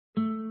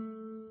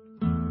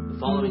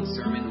following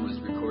sermon was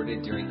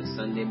recorded during the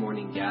Sunday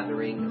morning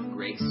gathering of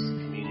Grace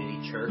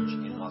Community Church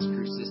in Las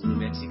Cruces, New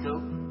Mexico.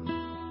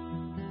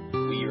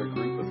 We are a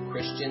group of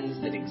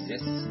Christians that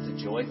exists to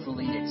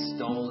joyfully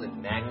extol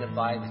and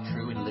magnify the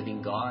true and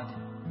living God,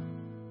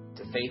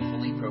 to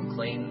faithfully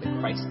proclaim the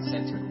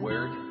Christ-centered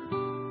word,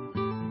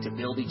 to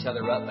build each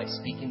other up by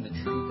speaking the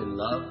truth in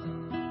love,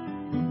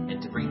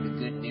 and to bring the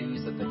good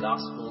news of the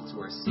gospel to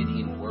our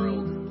city and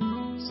world,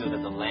 so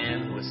that the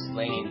Lamb who was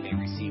slain may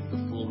receive the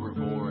full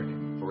reward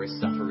for his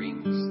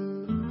sufferings.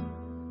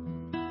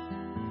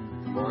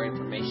 For more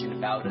information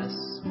about us,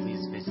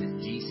 please visit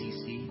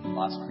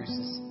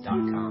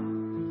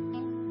gcclascruces.com.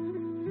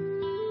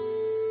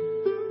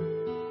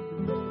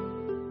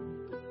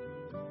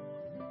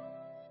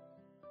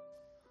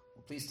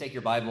 Please take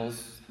your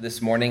Bibles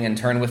this morning and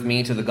turn with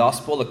me to the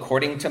Gospel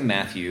according to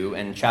Matthew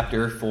and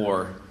chapter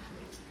 4.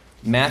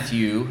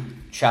 Matthew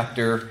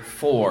chapter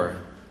 4.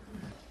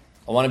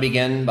 I want to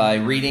begin by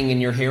reading in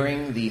your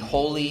hearing the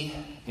holy,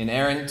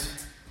 inerrant,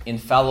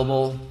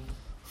 infallible,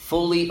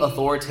 fully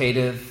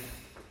authoritative,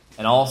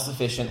 and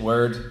all-sufficient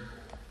word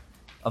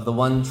of the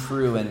one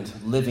true and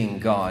living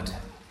God.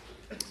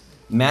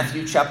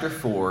 Matthew chapter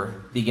 4,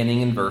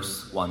 beginning in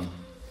verse 1.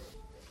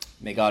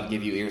 May God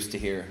give you ears to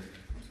hear.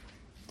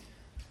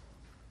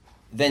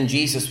 Then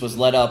Jesus was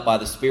led up by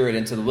the Spirit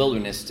into the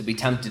wilderness to be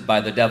tempted by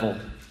the devil.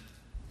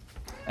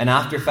 And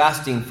after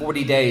fasting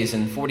 40 days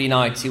and 40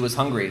 nights, he was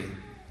hungry.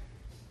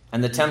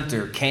 And the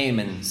tempter came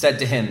and said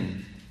to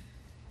him,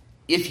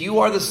 "If you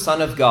are the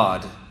Son of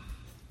God,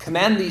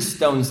 command these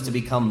stones to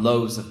become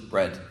loaves of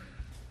bread."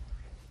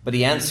 But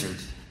he answered,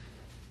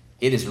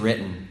 "It is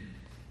written,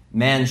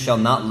 man shall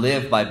not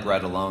live by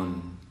bread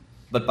alone,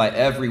 but by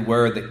every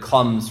word that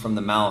comes from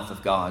the mouth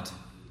of God."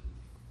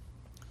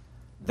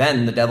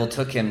 Then the devil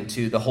took him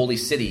to the holy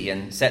city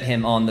and set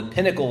him on the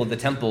pinnacle of the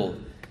temple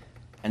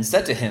and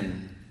said to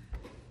him,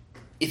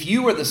 "If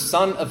you are the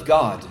Son of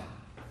God,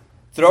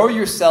 throw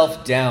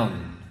yourself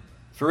down,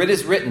 for it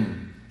is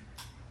written,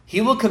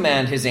 he will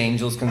command his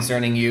angels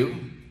concerning you,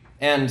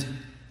 and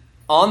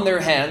on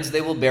their hands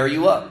they will bear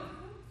you up,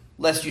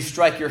 lest you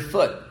strike your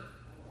foot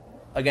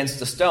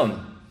against a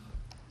stone."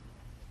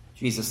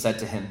 Jesus said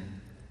to him,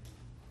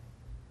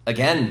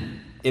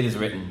 "Again it is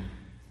written,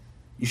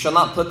 you shall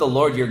not put the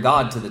Lord your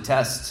God to the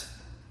test."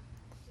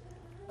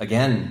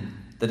 Again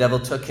the devil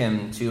took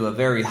him to a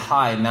very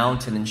high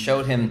mountain and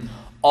showed him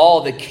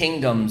all the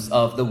kingdoms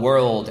of the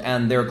world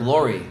and their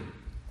glory.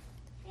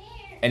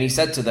 And he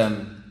said to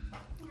them,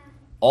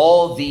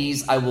 "All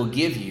these I will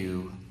give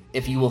you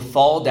if you will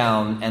fall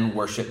down and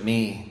worship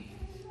me."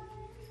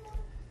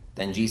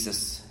 Then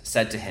Jesus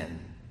said to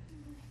him,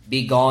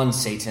 "Begone,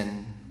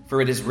 Satan,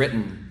 for it is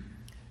written,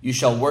 you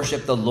shall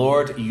worship the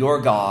Lord your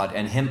God,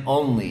 and him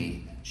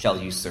only shall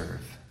you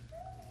serve."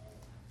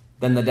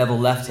 Then the devil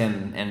left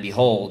him, and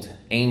behold,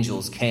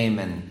 angels came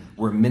and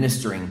were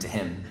ministering to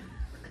him.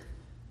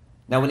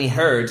 Now when he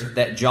heard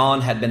that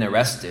John had been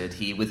arrested,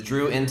 he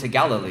withdrew into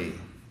Galilee.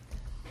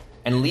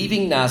 And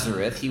leaving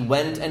Nazareth, he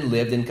went and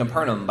lived in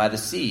Capernaum by the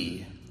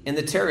sea, in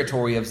the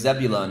territory of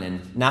Zebulun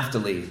and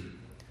Naphtali,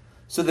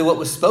 so that what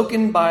was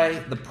spoken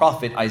by the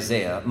prophet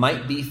Isaiah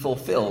might be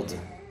fulfilled.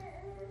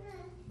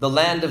 The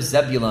land of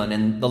Zebulun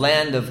and the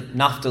land of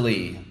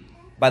Naphtali,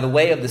 by the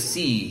way of the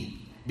sea,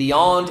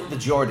 beyond the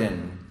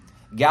Jordan,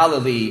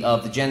 Galilee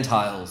of the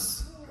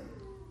Gentiles.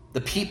 The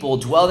people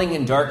dwelling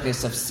in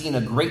darkness have seen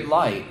a great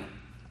light.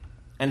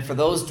 And for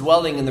those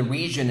dwelling in the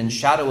region and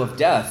shadow of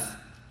death,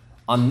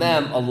 on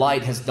them a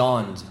light has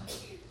dawned.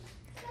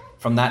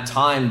 From that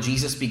time,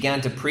 Jesus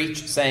began to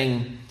preach,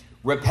 saying,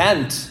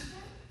 "Repent,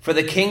 for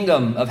the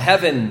kingdom of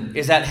heaven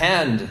is at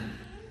hand."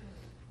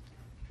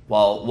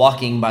 While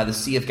walking by the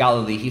Sea of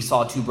Galilee, he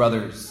saw two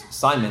brothers,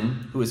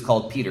 Simon, who is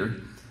called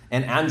Peter,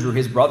 and Andrew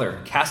his brother,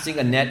 casting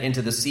a net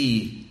into the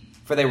sea,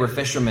 for they were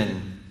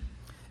fishermen.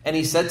 And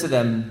he said to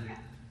them,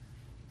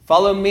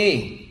 "Follow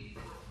me,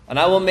 and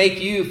I will make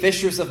you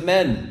fishers of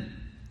men."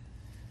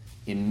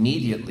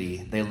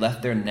 Immediately they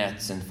left their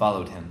nets and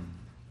followed him.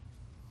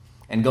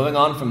 And going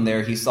on from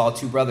there, he saw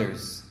two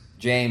brothers,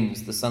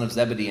 James, the son of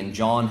Zebedee, and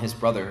John, his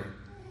brother,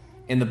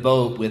 in the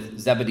boat with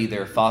Zebedee,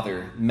 their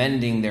father,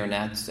 mending their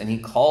nets, and he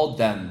called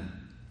them.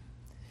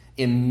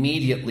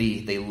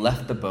 Immediately they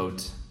left the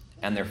boat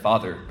and their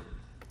father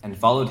and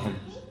followed him.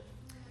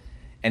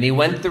 And he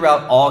went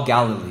throughout all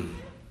Galilee,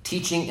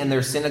 teaching in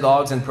their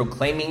synagogues and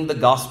proclaiming the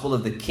gospel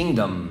of the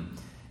kingdom,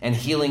 and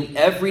healing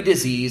every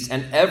disease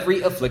and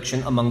every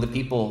affliction among the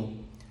people.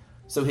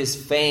 So his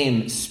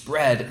fame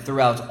spread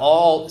throughout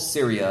all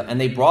Syria, and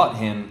they brought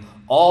him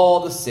all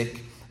the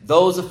sick,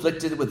 those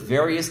afflicted with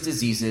various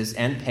diseases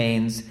and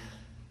pains,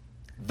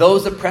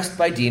 those oppressed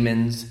by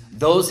demons,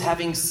 those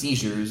having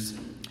seizures,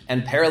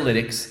 and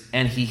paralytics,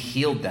 and he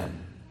healed them.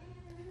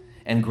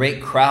 And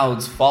great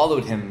crowds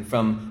followed him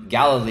from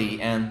Galilee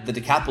and the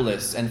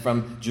Decapolis, and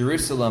from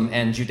Jerusalem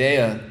and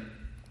Judea,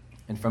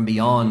 and from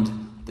beyond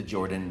the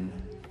Jordan.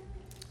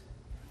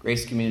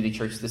 Grace Community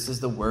Church, this is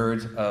the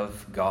word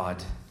of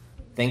God.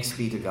 Thanks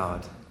be to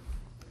God.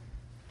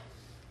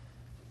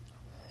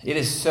 It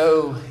is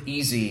so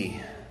easy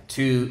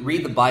to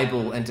read the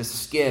Bible and to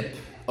skip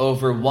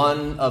over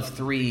one of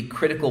three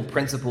critical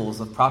principles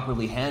of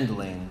properly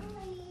handling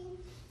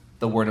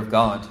the Word of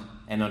God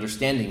and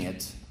understanding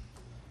it.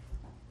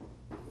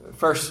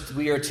 First,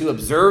 we are to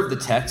observe the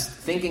text,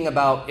 thinking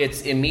about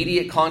its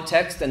immediate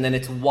context and then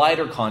its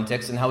wider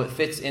context and how it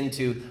fits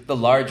into the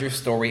larger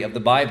story of the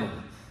Bible.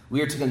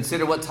 We are to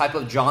consider what type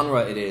of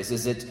genre it is.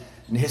 Is it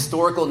an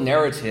historical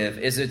narrative?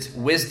 Is it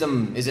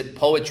wisdom? Is it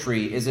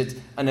poetry? Is it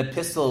an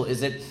epistle?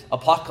 Is it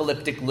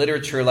apocalyptic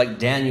literature like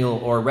Daniel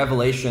or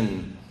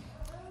Revelation?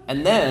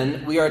 And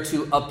then we are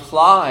to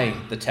apply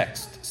the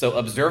text. So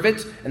observe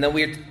it, and then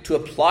we are to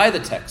apply the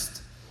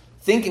text,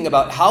 thinking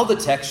about how the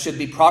text should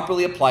be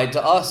properly applied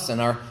to us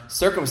and our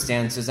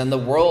circumstances and the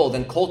world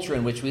and culture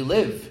in which we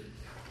live.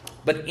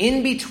 But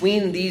in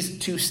between these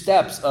two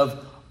steps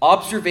of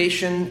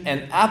observation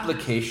and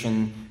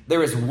application,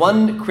 there is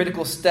one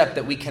critical step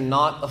that we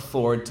cannot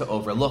afford to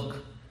overlook.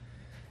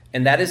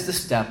 And that is the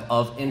step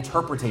of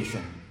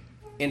interpretation.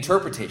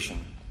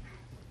 Interpretation.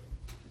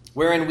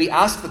 Wherein we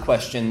ask the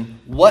question,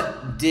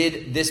 what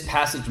did this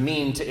passage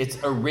mean to its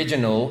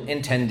original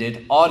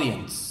intended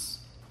audience?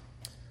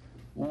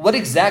 What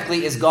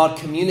exactly is God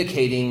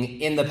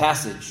communicating in the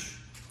passage?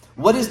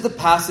 What is the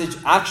passage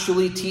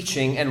actually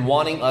teaching and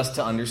wanting us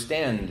to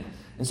understand?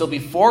 And so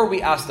before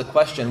we ask the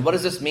question, what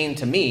does this mean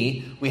to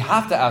me? We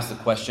have to ask the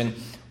question,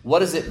 what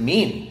does it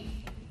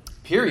mean?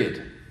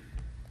 Period.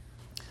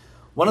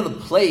 One of the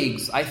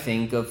plagues, I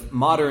think, of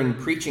modern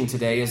preaching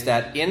today is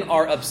that in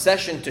our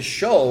obsession to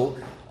show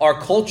our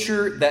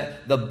culture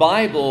that the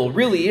Bible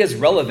really is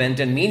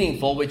relevant and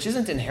meaningful, which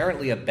isn't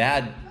inherently a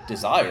bad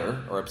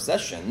desire or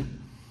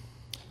obsession,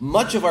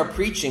 much of our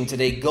preaching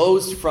today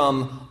goes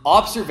from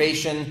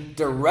observation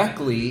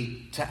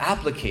directly to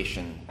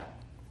application.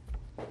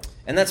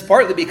 And that's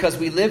partly because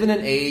we live in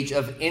an age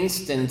of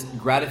instant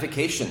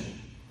gratification.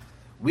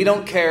 We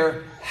don't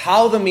care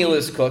how the meal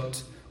is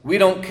cooked, we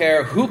don't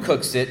care who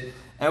cooks it,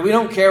 and we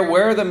don't care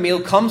where the meal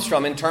comes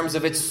from in terms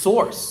of its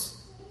source,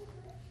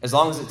 as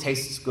long as it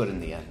tastes good in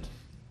the end.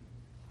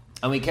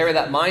 And we carry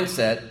that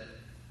mindset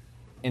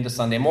into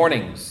Sunday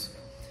mornings.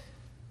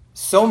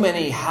 So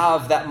many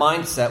have that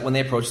mindset when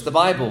they approach the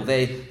Bible.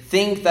 They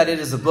think that it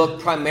is a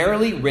book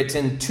primarily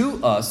written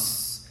to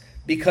us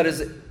because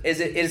it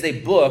is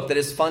a book that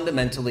is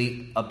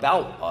fundamentally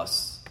about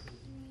us.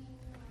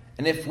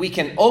 And if we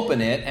can open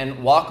it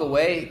and walk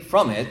away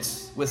from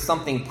it with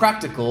something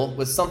practical,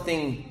 with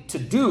something to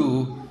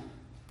do,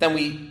 then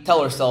we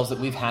tell ourselves that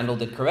we've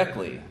handled it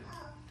correctly.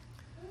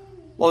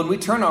 Well, when we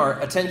turn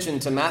our attention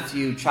to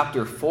Matthew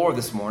chapter 4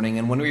 this morning,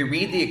 and when we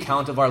read the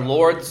account of our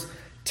Lord's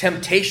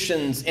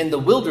temptations in the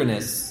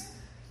wilderness,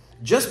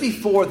 just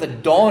before the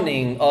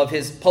dawning of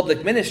his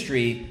public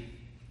ministry,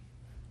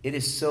 it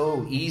is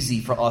so easy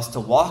for us to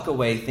walk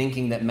away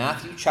thinking that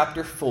Matthew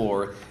chapter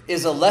 4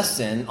 is a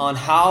lesson on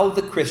how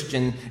the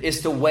Christian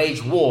is to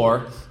wage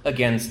war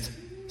against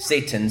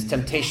Satan's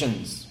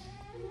temptations.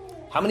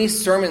 How many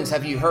sermons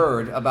have you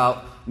heard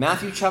about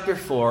Matthew chapter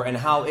 4 and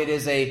how it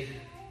is a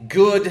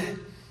good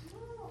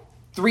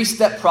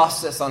 3-step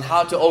process on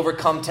how to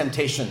overcome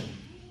temptation?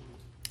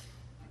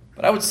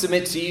 But I would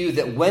submit to you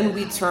that when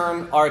we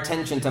turn our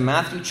attention to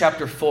Matthew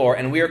chapter 4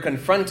 and we are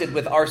confronted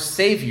with our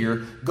Savior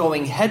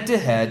going head to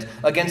head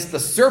against the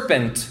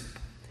serpent,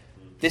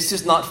 this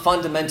is not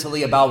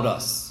fundamentally about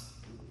us.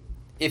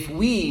 If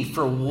we,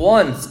 for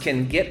once,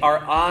 can get our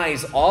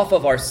eyes off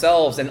of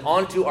ourselves and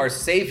onto our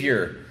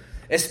Savior,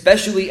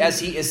 especially as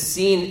he is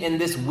seen in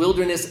this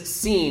wilderness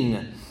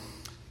scene,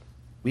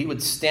 we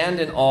would stand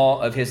in awe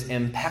of his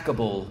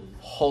impeccable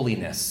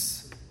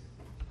holiness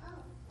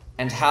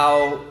and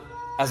how,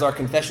 as our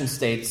confession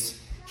states,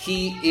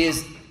 he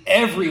is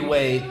every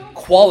way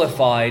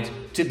qualified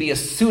to be a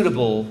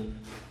suitable,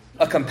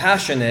 a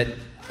compassionate,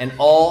 and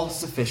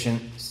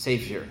all-sufficient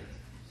Savior.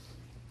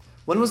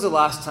 When was the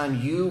last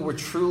time you were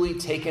truly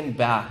taken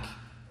back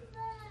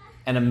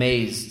and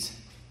amazed,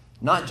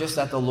 not just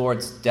at the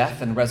Lord's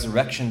death and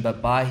resurrection,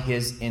 but by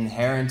his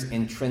inherent,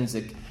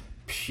 intrinsic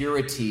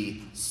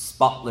purity,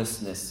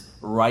 spotlessness,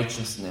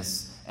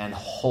 righteousness, and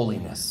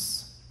holiness?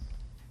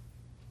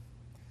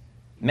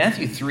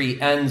 Matthew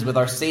 3 ends with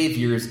our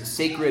Savior's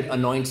sacred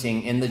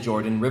anointing in the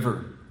Jordan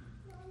River.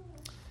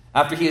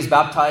 After he is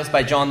baptized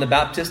by John the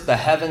Baptist, the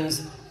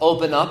heavens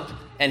open up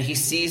and he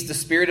sees the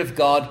Spirit of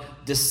God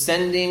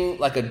descending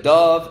like a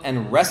dove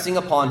and resting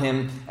upon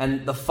him.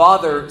 And the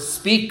Father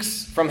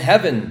speaks from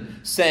heaven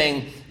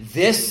saying,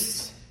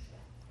 This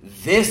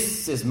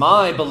is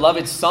my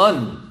beloved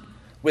Son,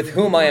 with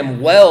whom I am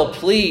well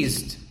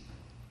pleased.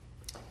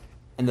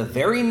 And the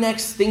very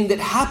next thing that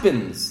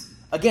happens,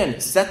 again,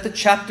 set the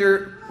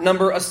chapter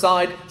number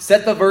aside,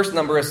 set the verse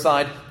number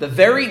aside. The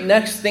very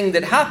next thing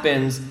that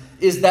happens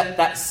is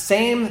that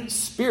same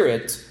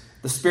Spirit,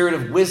 the Spirit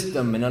of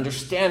wisdom and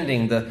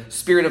understanding, the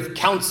Spirit of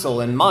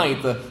counsel and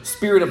might, the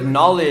Spirit of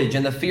knowledge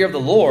and the fear of the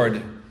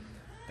Lord,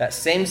 that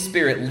same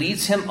Spirit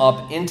leads him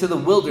up into the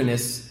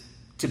wilderness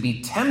to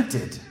be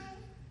tempted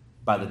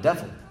by the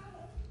devil.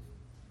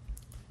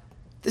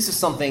 This is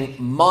something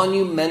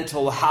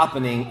monumental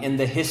happening in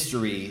the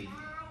history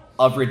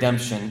of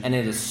redemption, and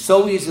it is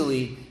so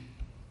easily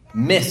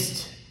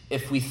missed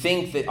if we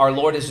think that our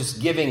Lord is just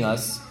giving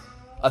us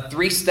a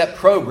 3-step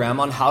program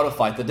on how to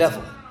fight the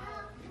devil.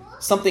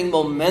 Something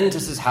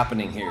momentous is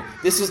happening here.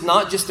 This is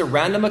not just a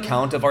random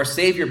account of our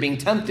Savior being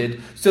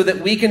tempted so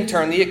that we can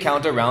turn the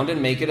account around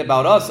and make it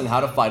about us and how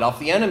to fight off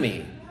the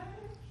enemy.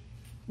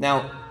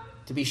 Now,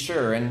 to be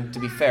sure and to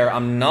be fair,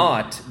 I'm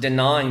not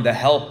denying the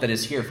help that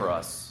is here for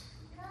us.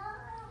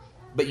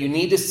 But you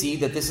need to see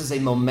that this is a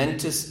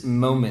momentous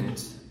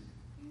moment,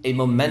 a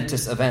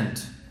momentous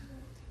event.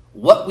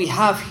 What we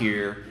have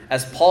here,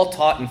 as Paul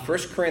taught in 1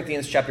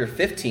 Corinthians chapter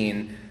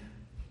 15,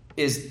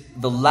 is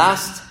the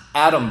last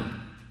Adam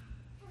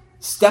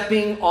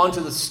stepping onto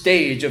the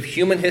stage of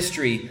human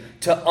history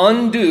to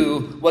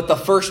undo what the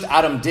first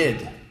Adam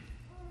did.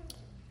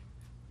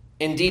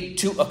 Indeed,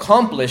 to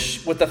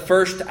accomplish what the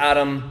first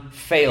Adam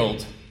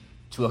failed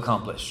to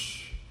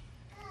accomplish.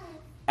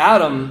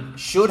 Adam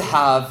should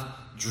have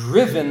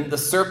driven the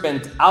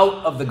serpent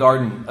out of the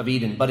Garden of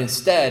Eden, but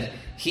instead,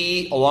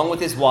 he, along with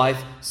his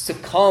wife,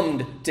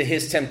 succumbed to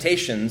his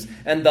temptations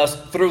and thus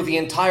threw the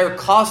entire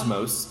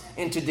cosmos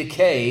into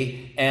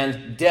decay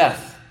and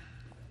death.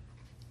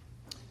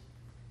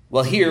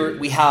 Well, here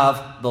we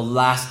have the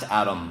last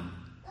Adam,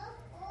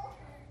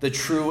 the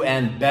true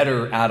and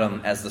better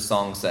Adam, as the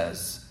song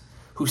says,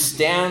 who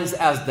stands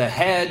as the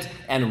head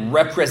and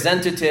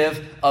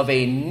representative of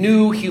a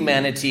new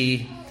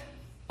humanity,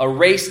 a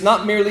race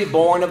not merely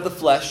born of the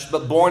flesh,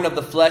 but born of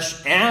the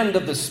flesh and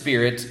of the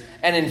Spirit,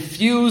 and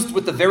infused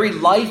with the very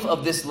life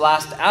of this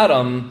last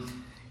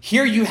Adam.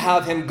 Here you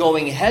have him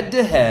going head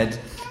to head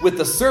with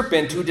the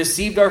serpent who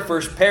deceived our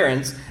first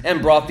parents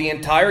and brought the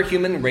entire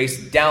human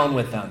race down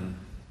with them.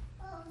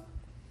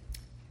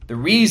 The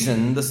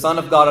reason the Son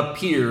of God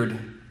appeared,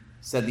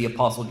 said the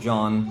Apostle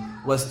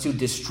John, was to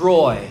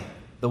destroy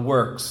the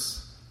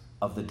works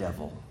of the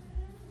devil.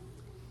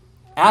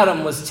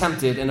 Adam was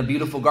tempted in a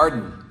beautiful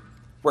garden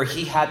where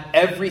he had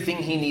everything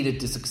he needed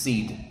to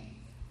succeed.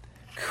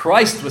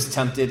 Christ was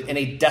tempted in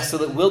a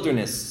desolate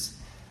wilderness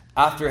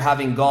after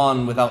having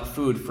gone without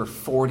food for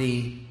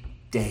 40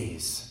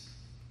 days.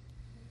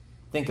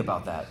 Think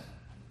about that.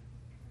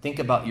 Think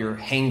about your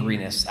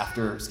hangriness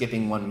after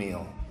skipping one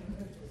meal.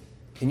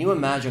 Can you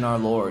imagine our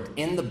Lord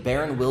in the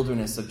barren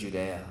wilderness of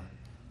Judea,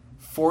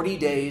 40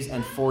 days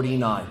and 40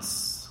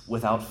 nights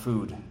without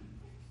food?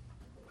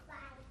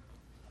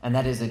 And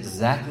that is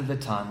exactly the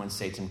time when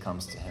Satan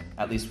comes to him,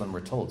 at least when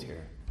we're told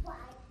here.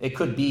 It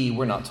could be,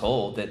 we're not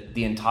told, that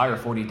the entire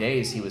 40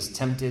 days he was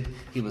tempted,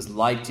 he was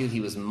lied to,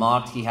 he was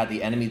mocked, he had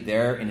the enemy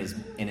there in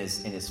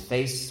his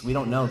face. We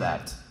don't know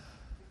that.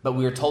 But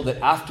we are told that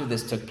after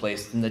this took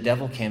place, then the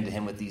devil came to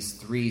him with these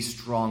 3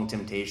 strong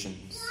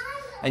temptations.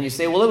 And you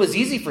say, well, it was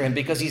easy for him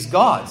because he's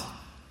God.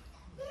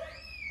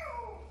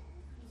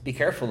 Be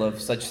careful of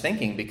such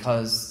thinking,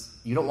 because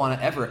you don't want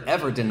to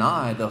ever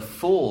deny the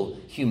full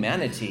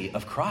humanity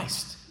of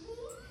Christ.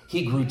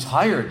 He grew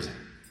tired.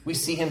 We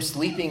see him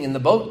sleeping in the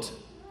boat.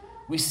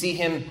 We see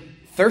him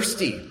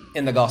thirsty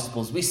in the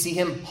Gospels. We see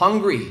him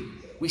hungry.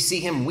 We see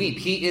him weep.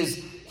 He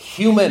is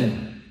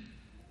human.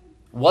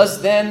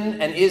 Was then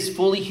and is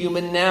fully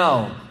human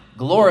now.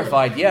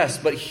 Glorified, yes,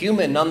 but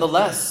human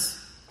nonetheless.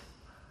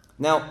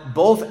 Now,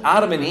 both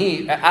Adam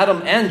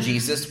and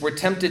Jesus were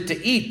tempted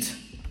to eat.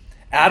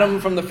 Adam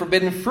from the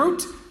forbidden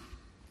fruit,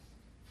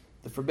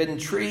 the forbidden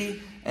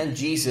tree, and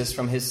Jesus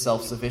from his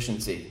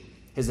self-sufficiency,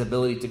 his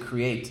ability to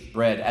create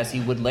bread, as he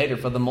would later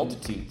for the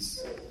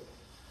multitudes.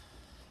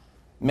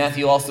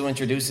 Matthew also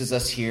introduces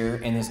us here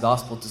in his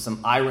gospel to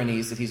some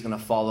ironies that he's going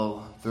to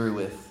follow through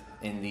with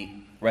in the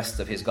rest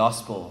of his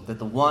gospel. That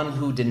the one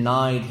who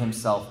denied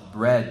himself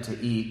bread to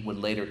eat would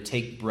later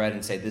take bread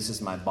and say, "This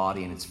is my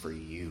body and it's for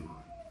you."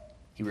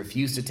 He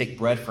refused to take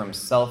bread for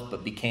himself,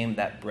 but became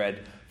that bread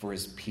for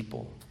his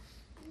people.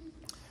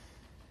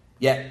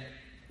 Yet,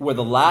 where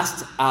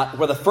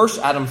the first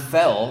Adam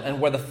fell and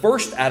where the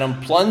first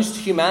Adam plunged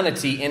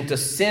humanity into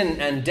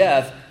sin and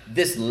death,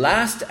 this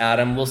last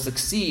Adam will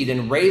succeed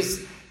and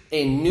raise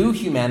a new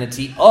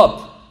humanity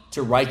up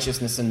to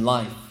righteousness and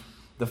life.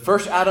 The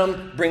first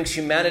Adam brings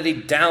humanity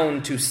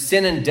down to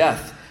sin and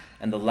death,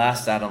 and the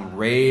last Adam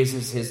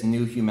raises his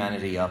new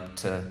humanity up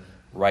to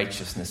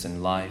righteousness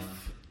and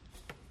life.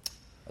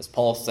 As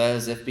Paul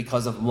says, if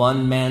because of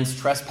one man's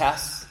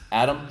trespass,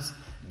 Adam's,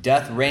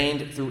 death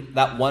reigned through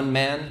that one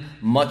man,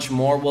 much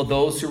more will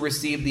those who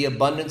receive the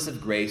abundance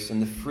of grace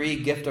and the free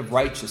gift of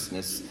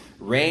righteousness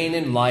reign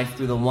in life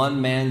through the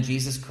one man,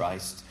 Jesus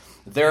Christ.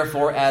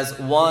 Therefore, as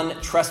one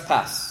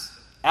trespass,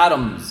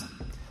 Adam's,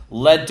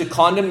 led to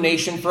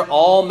condemnation for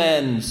all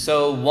men,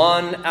 so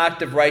one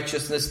act of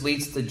righteousness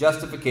leads to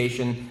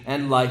justification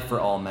and life for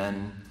all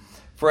men.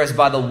 For as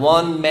by the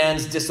one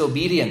man's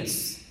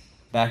disobedience,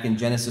 back in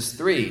Genesis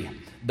 3,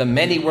 the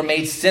many were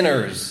made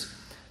sinners,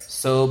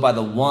 so by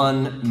the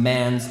one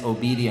man's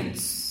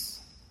obedience,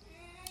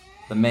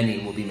 the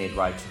many will be made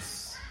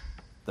righteous.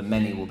 the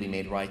many will be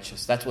made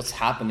righteous. That's what's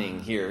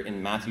happening here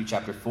in Matthew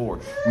chapter 4.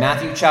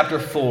 Matthew chapter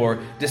 4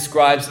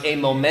 describes a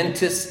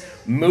momentous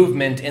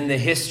movement in the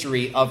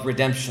history of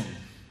redemption.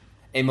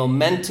 A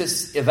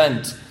momentous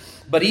event.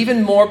 But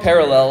even more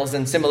parallels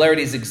and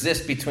similarities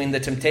exist between the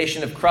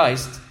temptation of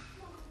Christ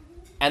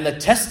and the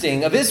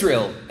testing of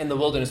Israel in the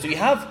wilderness. So you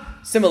have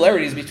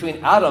similarities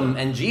between Adam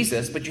and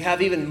Jesus, but you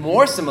have even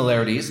more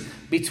similarities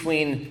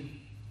between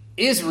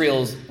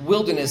Israel's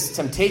wilderness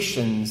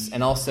temptations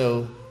and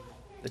also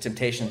the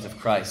temptations of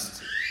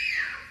Christ.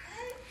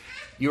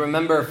 You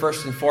remember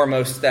first and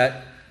foremost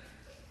that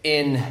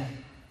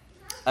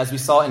as we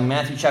saw in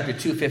Matthew chapter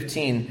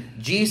 2:15,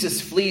 Jesus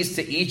flees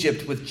to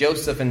Egypt with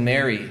Joseph and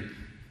Mary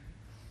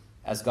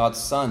as God's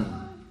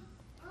son.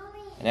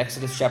 And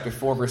Exodus chapter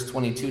 4 verse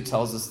 22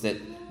 tells us that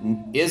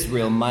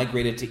Israel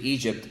migrated to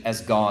Egypt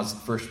as God's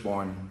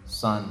firstborn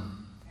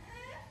son.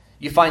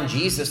 You find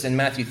Jesus in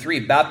Matthew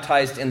 3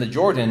 baptized in the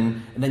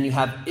Jordan, and then you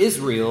have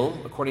Israel,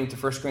 according to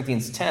 1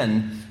 Corinthians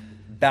 10,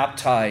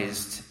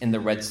 baptized in the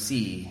Red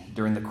Sea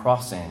during the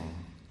crossing.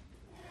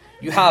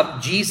 You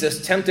have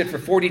Jesus tempted for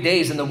 40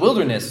 days in the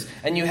wilderness,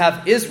 and you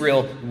have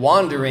Israel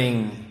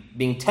wandering,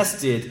 being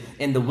tested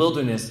in the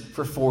wilderness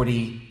for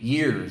 40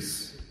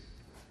 years.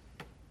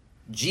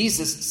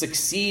 Jesus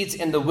succeeds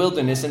in the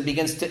wilderness and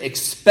begins to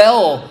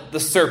expel the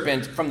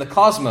serpent from the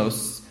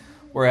cosmos,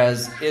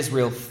 whereas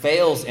Israel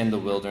fails in the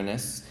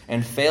wilderness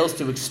and fails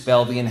to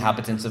expel the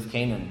inhabitants of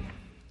Canaan.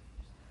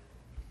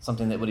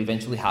 Something that would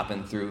eventually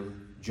happen through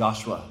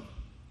Joshua,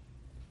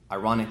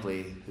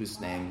 ironically, whose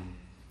name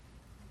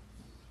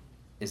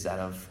is that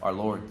of our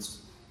Lord's.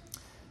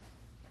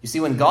 You see,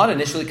 when God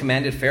initially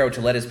commanded Pharaoh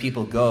to let his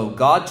people go,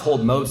 God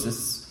told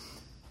Moses,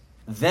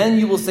 "Then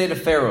you will say to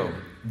Pharaoh,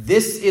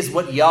 'This is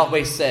what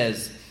Yahweh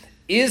says,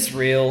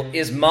 Israel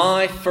is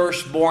my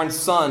firstborn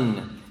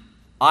son.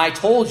 I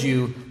told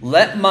you,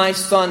 let my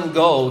son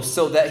go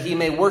so that he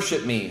may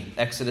worship me.'"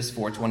 Exodus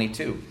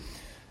 4:22.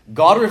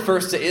 God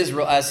refers to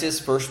Israel as his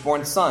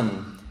firstborn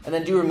son. And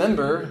then do you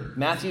remember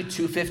Matthew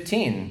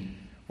 2:15,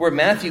 where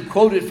Matthew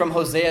quoted from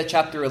Hosea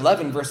chapter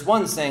 11, verse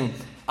 1, saying,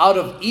 "Out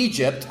of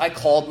Egypt I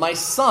called my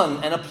son,"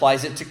 and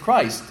applies it to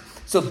Christ.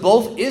 So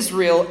both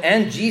Israel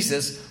and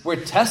Jesus were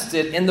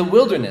tested in the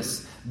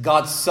wilderness.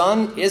 God's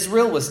son,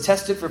 Israel, was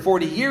tested for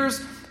 40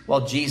 years,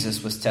 while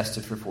Jesus was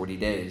tested for 40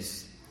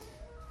 days.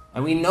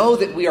 And we know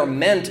that we are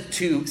meant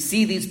to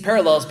see these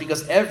parallels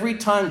because every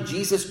time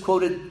Jesus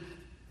quoted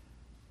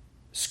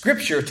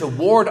Scripture to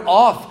ward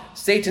off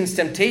Satan's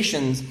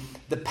temptations,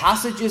 the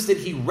passages that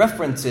he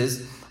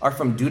references are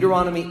from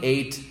Deuteronomy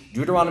 8,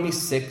 Deuteronomy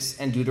 6,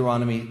 and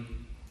Deuteronomy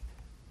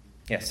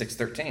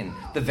 6:13.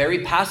 The very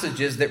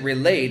passages that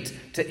relate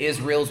to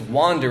Israel's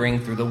wandering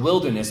through the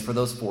wilderness for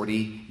those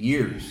 40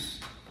 years.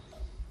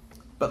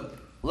 But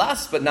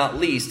last but not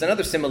least,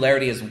 another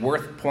similarity is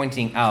worth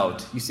pointing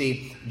out. You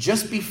see,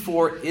 just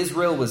before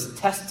Israel was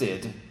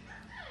tested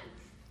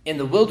in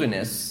the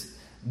wilderness,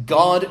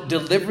 God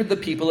delivered the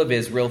people of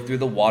Israel through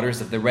the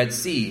waters of the Red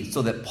Sea,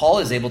 so that Paul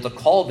is able to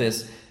call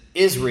this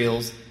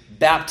Israel's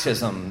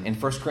baptism in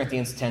 1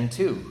 Corinthians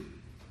 10:2.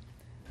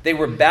 They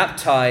were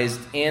baptized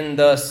in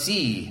the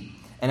sea.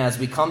 And as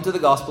we come to the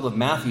Gospel of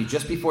Matthew,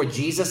 just before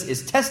Jesus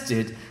is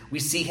tested, we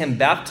see him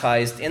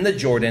baptized in the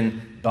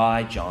Jordan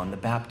by John the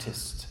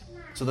Baptist.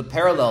 So the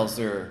parallels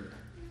are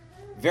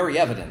very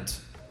evident.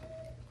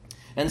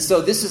 And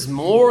so this is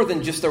more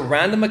than just a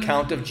random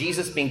account of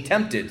Jesus being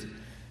tempted.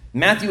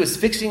 Matthew is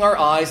fixing our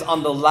eyes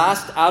on the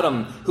last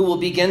Adam, who will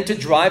begin to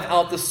drive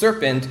out the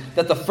serpent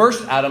that the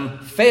first Adam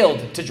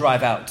failed to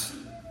drive out.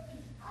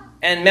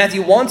 And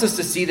Matthew wants us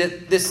to see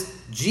that this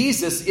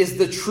Jesus is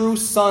the true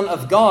Son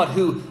of God,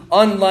 who,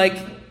 unlike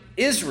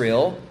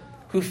Israel,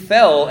 who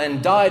fell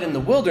and died in the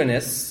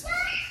wilderness,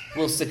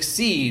 will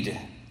succeed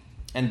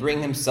and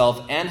bring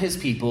himself and his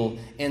people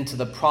into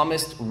the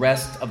promised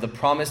rest of the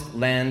promised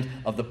land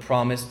of the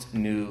promised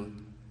new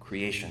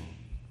creation.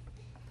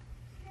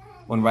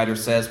 One writer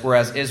says,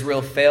 "Whereas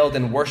Israel failed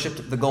and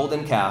worshipped the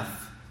golden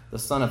calf, the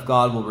Son of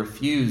God will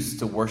refuse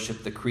to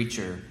worship the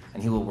creature,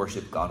 and he will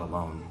worship God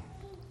alone."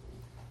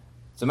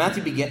 So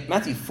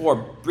Matthew 4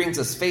 brings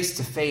us face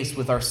to face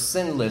with our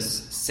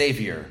sinless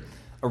Savior,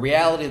 a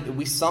reality that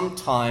we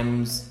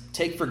sometimes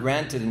take for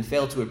granted and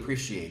fail to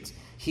appreciate.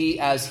 He,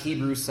 as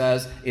Hebrews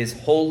says, is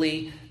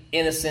holy,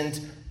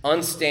 innocent,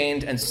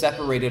 unstained, and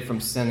separated from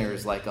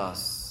sinners like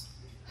us.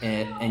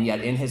 And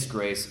yet in his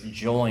grace,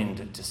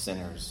 joined to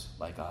sinners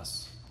like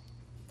us.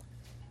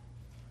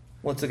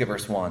 Let's look at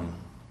verse 1.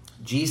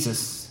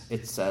 Jesus,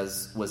 it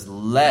says, was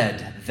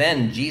led.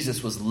 Then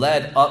Jesus was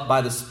led up by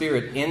the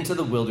Spirit into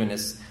the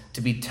wilderness to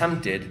be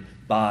tempted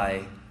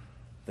by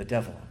the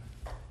devil.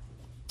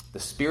 The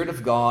Spirit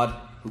of God,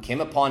 who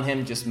came upon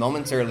him just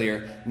moments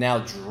earlier, now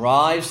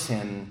drives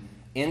him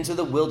into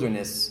the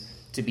wilderness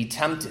to be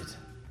tempted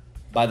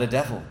by the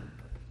devil.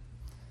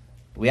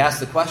 We ask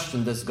the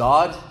question, does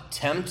God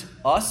tempt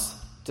us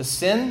to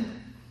sin?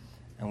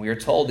 And we are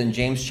told in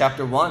James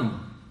chapter 1,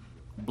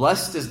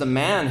 "Blessed is the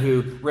man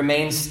who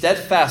remains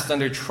steadfast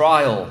under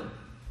trial,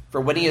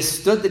 for when he has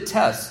stood the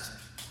test,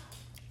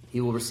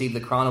 He will receive the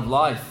crown of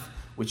life,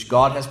 which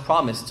God has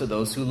promised to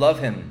those who love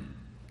him.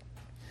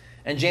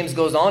 And James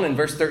goes on in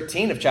verse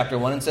 13 of chapter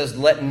 1 and says,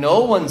 "Let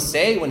no one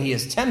say when he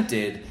is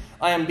tempted,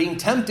 I am being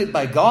tempted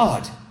by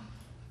God.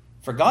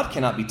 For God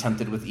cannot be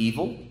tempted with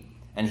evil,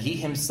 and he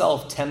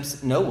himself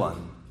tempts no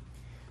one.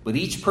 But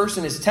each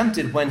person is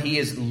tempted when he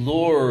is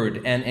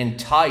lured and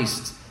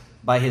enticed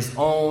by his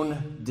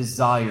own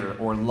desire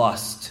or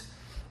lust.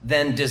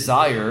 Then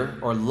desire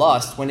or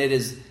lust, when it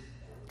is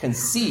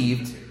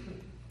conceived,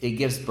 it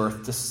gives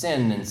birth to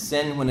sin. And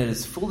sin, when it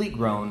is fully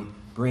grown,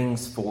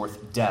 brings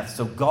forth death."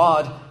 So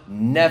God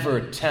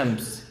never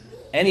tempts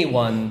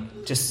anyone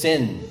to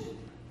sin.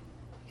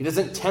 He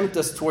doesn't tempt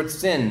us towards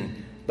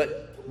sin,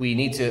 but we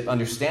need to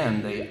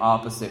understand the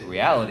opposite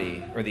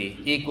reality, or the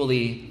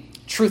equally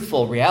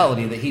truthful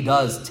reality, that he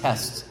does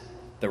test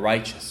the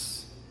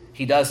righteous.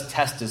 He does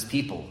test his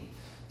people.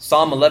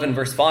 Psalm 11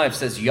 verse 5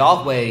 says,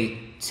 "Yahweh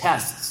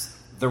tests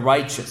the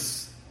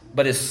righteous,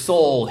 but his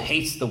soul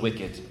hates the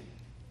wicked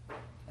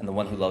and the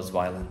one who loves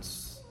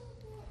violence."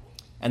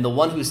 And the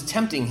one who's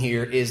tempting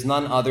here is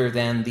none other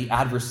than the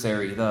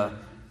adversary, the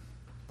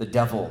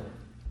devil,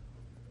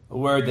 a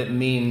word that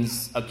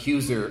means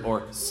accuser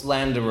or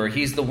slanderer.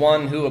 He's the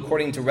one who,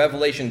 according to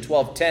Revelation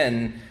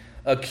 12:10,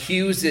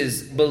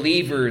 accuses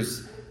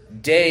believers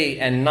day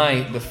and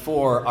night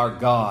before our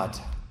God.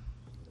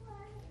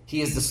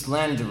 He is the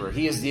slanderer.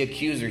 He is the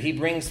accuser. He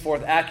brings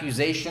forth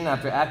accusation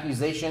after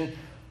accusation.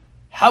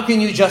 How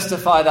can you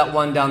justify that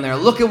one down there?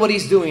 Look at what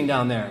he's doing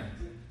down there.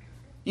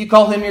 You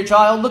call him your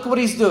child? Look at what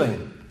he's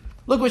doing.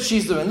 Look what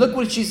she's doing. Look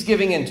what she's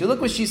giving into.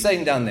 Look what she's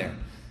saying down there.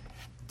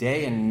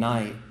 Day and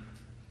night,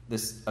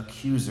 this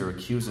accuser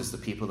accuses the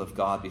people of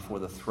God before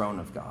the throne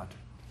of God.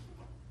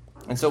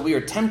 And so we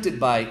are tempted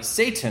by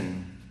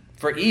Satan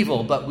for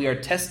evil, but we are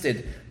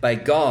tested by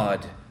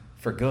God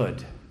for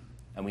good.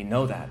 And we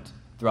know that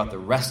throughout the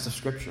rest of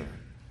Scripture.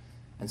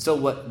 And so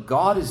what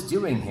God is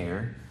doing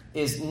here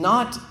is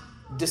not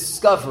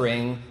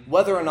discovering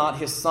whether or not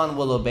his son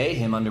will obey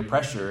him under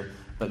pressure,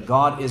 but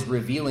God is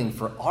revealing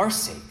for our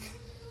sake,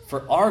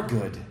 for our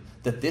good,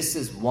 that this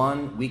is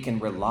one we can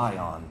rely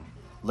on.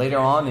 Later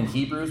on in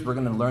Hebrews, we're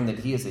going to learn that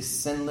he is a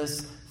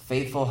sinless,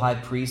 faithful high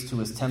priest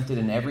who is tempted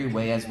in every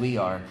way as we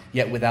are,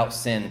 yet without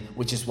sin,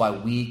 which is why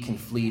we can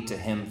flee to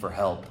him for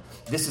help.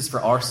 This is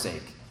for our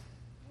sake.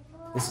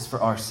 This is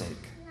for our sake.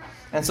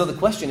 And so the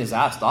question is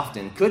asked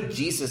often, could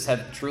Jesus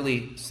have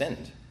truly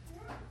sinned?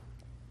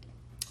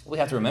 We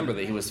have to remember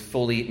that he was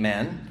fully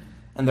man,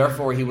 and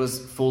therefore he was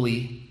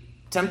fully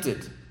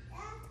tempted.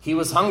 He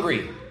was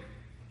hungry.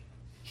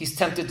 He's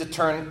tempted to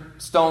turn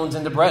stones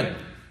into bread.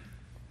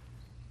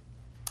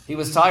 He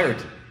was tired.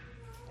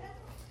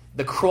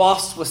 The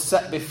cross was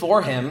set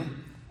before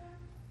him,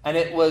 and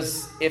it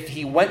was, if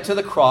he went to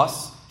the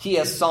cross, he,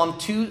 as Psalm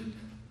 2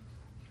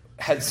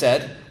 had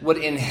said, would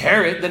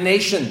inherit the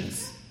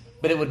nations,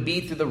 but it would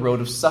be through the road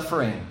of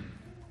suffering.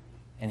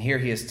 And here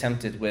he is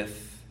tempted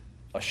with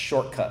a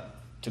shortcut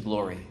to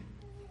glory,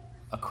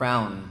 a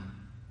crown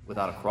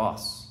without a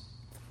cross.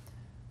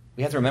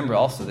 We have to remember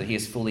also that he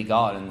is fully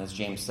God, and as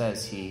James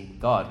says,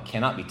 God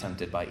cannot be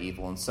tempted by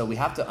evil. And so we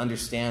have to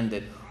understand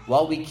that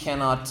while we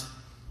cannot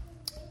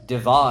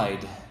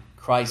divide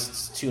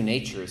Christ's two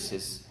natures,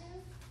 his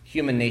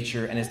human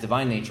nature and his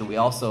divine nature, we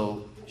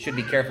also should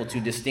be careful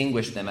to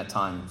distinguish them at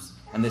times.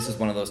 And this is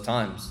one of those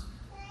times.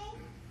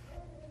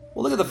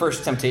 Well, look at the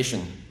first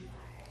temptation.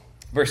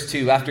 Verse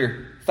 2,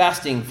 after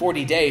fasting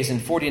 40 days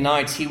and 40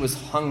 nights, he was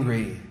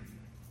hungry.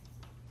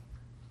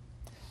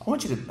 I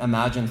want you to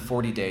imagine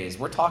 40 days.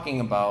 We're talking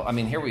about,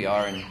 here we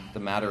are in the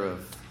matter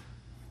of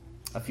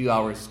a few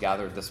hours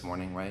gathered this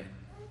morning, right?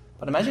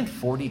 But imagine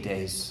 40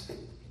 days,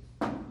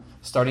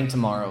 starting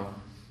tomorrow,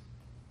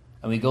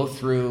 and we go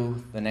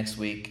through the next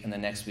week, and the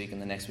next week,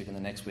 and the next week, and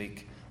the next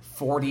week.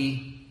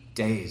 40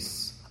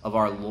 days of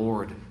our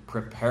Lord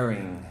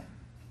preparing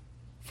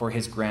for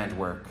his grand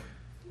work.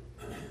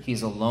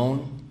 He's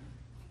alone,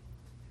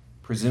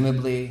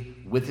 presumably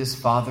with his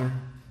Father,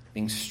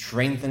 being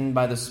strengthened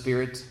by the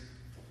Spirit,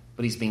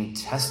 but he's being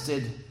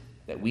tested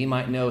that we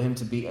might know him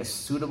to be a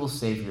suitable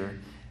Savior,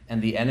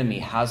 and the enemy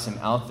has him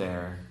out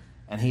there,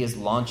 and he is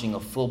launching a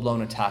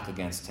full-blown attack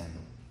against him.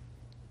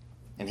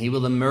 And he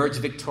will emerge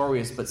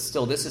victorious, but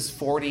still, this is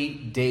 40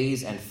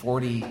 days and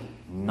 40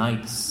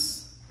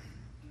 nights.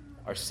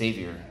 Our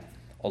Savior,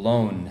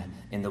 alone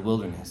in the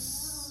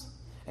wilderness.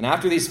 And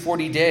after these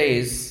 40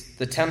 days,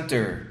 the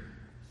tempter,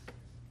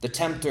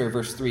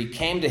 verse 3,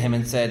 came to him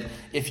and said,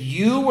 "If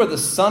you were the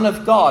Son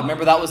of God,"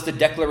 remember that was the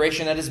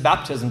declaration at his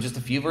baptism just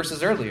a few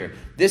verses earlier.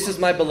 "This is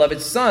my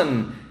beloved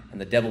Son."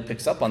 And the devil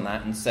picks up on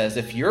that and says,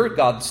 "If you're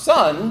God's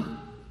Son,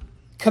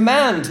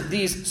 command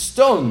these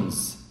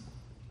stones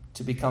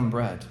to become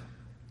bread.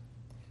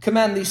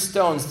 Command these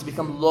stones to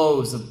become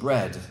loaves of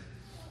bread."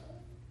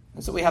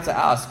 And so we have to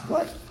ask,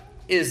 what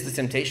is the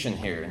temptation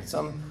here? And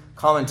some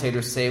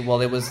commentators say,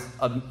 well, it was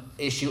an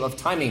issue of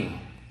timing.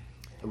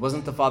 It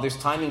wasn't the Father's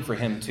timing for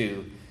him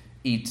to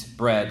eat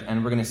bread,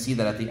 and we're going to see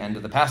that at the end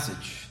of the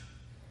passage.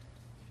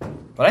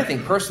 But I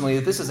think personally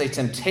that this is a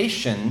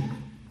temptation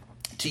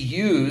to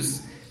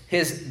use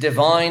his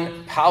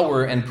divine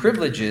power and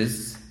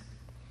privileges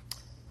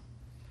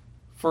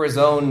for his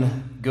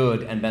own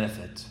good and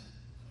benefit.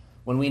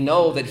 When we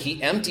know that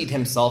he emptied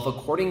himself,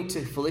 according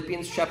to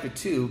Philippians chapter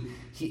 2,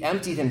 he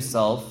emptied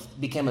himself,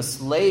 became a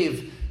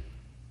slave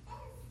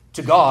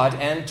to God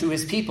and to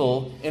his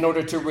people in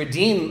order to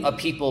redeem a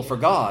people for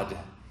God.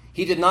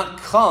 He did not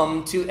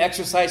come to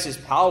exercise his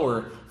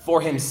power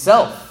for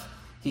himself.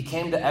 He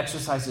came to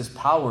exercise his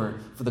power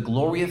for the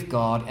glory of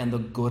God and the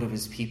good of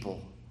his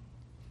people.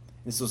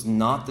 This was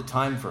not the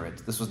time for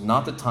it. This was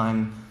not the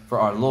time for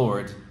our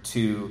Lord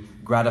to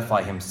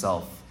gratify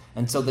himself.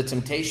 And so the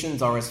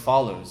temptations are as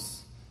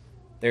follows.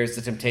 There's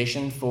the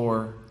temptation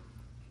for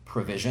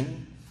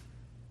provision,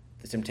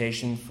 the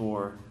temptation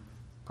for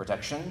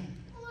protection,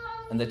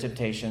 and the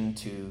temptation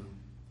to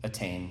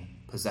attain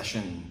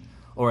possession.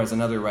 Or as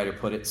another writer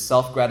put it,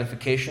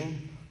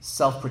 self-gratification,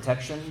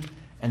 self-protection,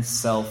 and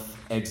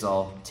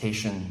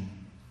self-exaltation.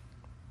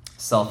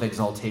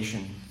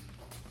 Self-exaltation.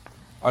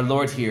 Our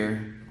Lord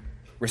here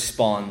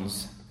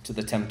responds to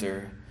the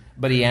tempter,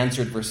 but he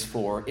answered, verse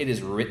 4, "It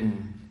is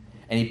written."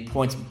 And he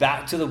points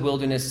back to the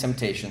wilderness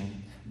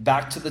temptation,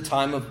 back to the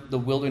time of the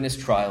wilderness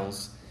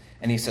trials,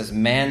 and he says,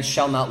 "Man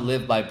shall not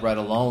live by bread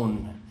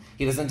alone."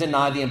 He doesn't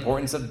deny the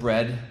importance of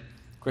bread.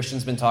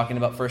 Christians have been talking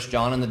about 1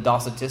 John and the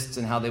Docetists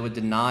and how they would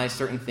deny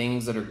certain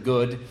things that are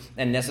good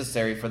and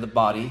necessary for the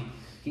body.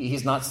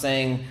 He's not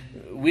saying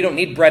we don't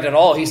need bread at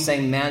all. He's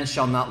saying man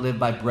shall not live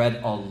by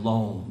bread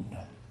alone.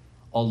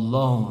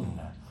 Alone.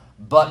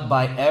 But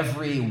by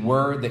every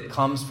word that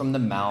comes from the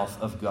mouth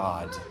of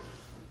God.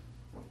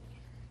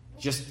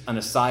 Just an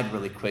aside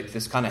really quick,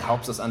 this kind of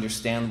helps us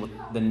understand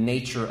what the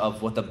nature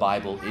of what the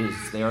Bible is.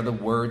 They are the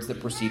words that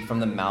proceed from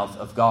the mouth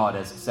of God.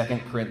 As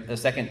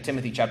 2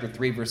 Timothy chapter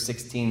 3, verse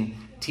 16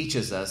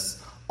 teaches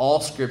us, all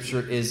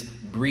Scripture is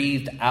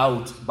breathed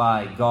out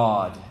by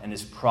God and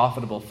is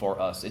profitable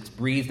for us. It's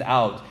breathed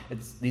out.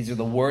 These are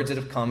the words that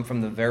have come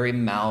from the very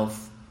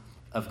mouth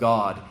of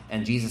God.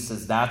 And Jesus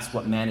says that's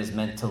what man is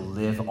meant to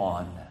live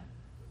on.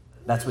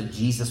 That's what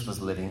Jesus was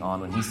living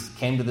on. When he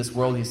came to this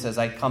world, he says,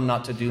 "I come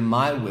not to do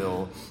my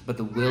will, but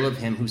the will of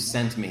him who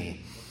sent me."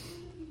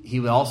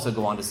 He would also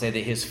go on to say that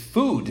his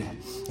food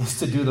is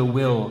to do the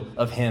will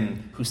of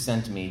him who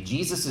sent me.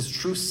 Jesus'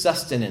 true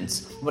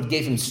sustenance, what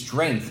gave him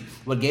strength,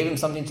 what gave him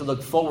something to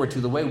look forward to,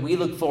 the way we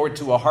look forward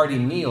to a hearty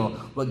meal,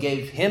 what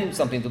gave him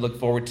something to look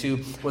forward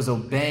to was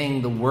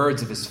obeying the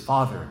words of his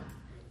Father.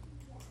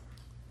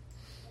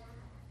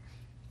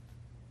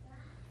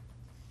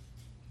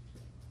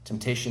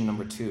 Temptation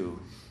number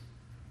 2.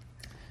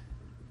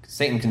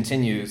 Satan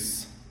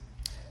continues.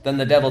 Then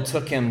the devil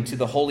took him to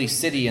the holy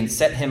city and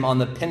set him on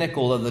the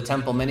pinnacle of the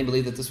temple. Many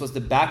believe that this was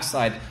the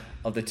backside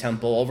of the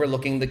temple,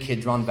 overlooking the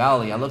Kidron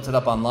Valley. I looked it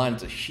up online.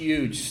 It's a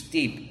huge,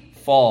 steep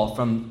fall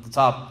from the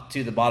top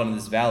to the bottom of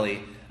this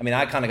valley. I mean,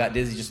 I kind of got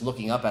dizzy just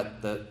looking up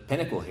at the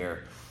pinnacle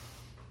here.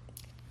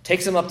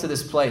 Takes him up to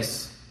this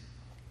place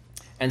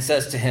and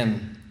says to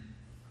him,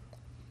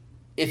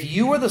 "If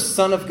you are the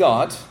Son of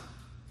God,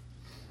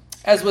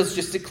 as was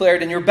just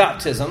declared in your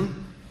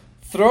baptism,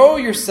 throw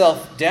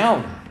yourself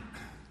down.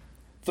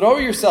 Throw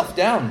yourself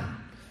down.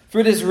 For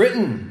it is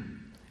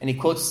written," and he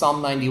quotes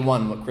Psalm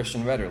 91, what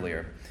Christian read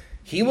earlier,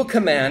 "He will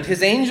command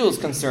his angels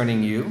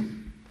concerning you."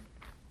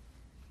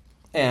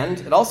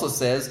 And it also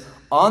says,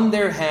 "On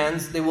their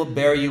hands they will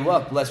bear you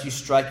up, lest you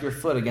strike your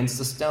foot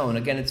against a stone."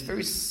 Again, it's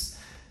very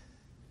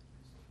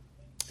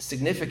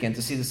significant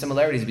to see the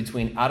similarities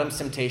between Adam's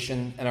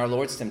temptation and our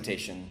Lord's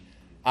temptation.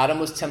 Adam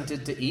was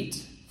tempted to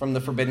eat from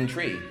the forbidden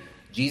tree.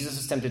 Jesus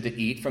is tempted to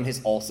eat from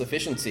his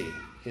all-sufficiency,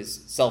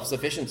 his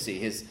self-sufficiency,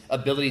 his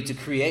ability to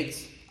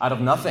create out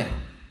of nothing.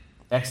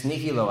 Ex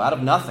nihilo, out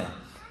of nothing.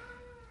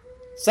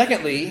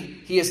 Secondly,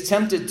 he is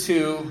tempted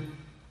to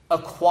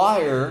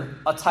acquire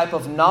a type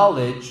of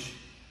knowledge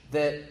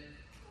that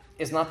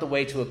is not the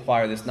way to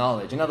acquire this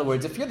knowledge. In other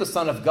words, if you're the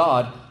Son of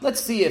God,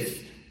 let's see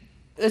if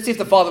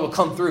the Father will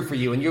come through for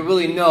you and you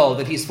really know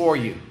that he's for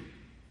you.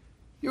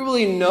 You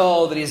really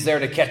know that he's there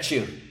to catch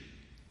you.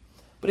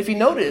 But if you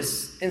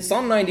notice, in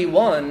Psalm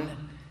 91,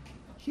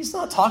 he's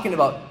not talking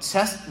about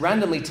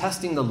randomly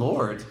testing the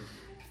Lord.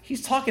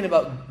 He's talking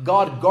about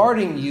God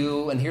guarding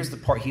you, and here's the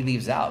part he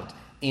leaves out,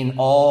 in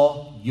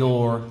all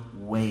your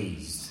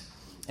ways.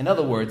 In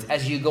other words,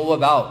 as you go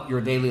about your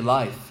daily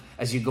life,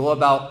 as you go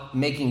about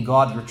making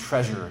God your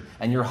treasure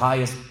and your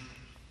highest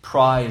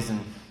prize and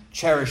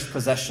cherished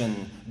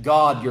possession,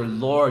 God, your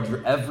Lord,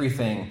 your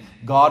everything,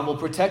 God will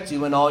protect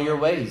you in all your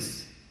ways,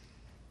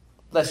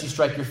 lest you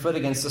strike your foot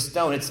against a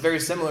stone. It's very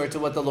similar to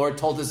what the Lord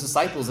told his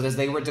disciples, that as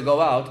they were to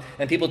go out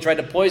and people tried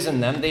to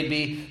poison them, they'd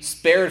be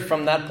spared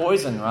from that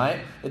poison, right?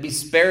 They'd be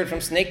spared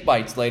from snake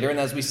bites later. And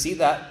as we see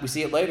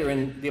it later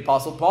in the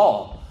Apostle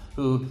Paul,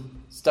 who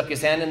stuck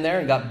his hand in there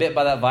and got bit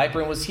by that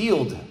viper and was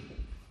healed.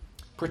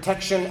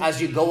 Protection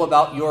as you go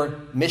about your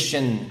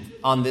mission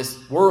on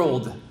this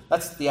world.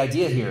 That's the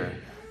idea here.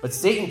 But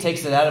Satan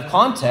takes it out of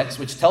context,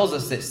 which tells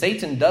us that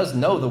Satan does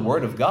know the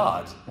Word of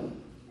God.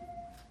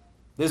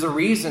 There's a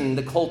reason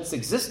the cults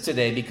exist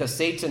today, because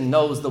Satan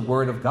knows the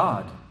Word of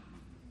God.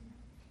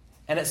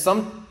 And at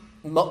some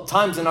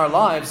times in our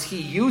lives,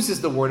 he uses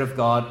the word of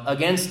God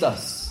against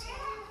us.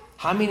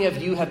 How many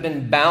of you have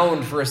been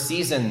bound for a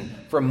season,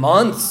 for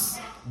months,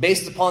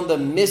 based upon the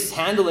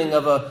mishandling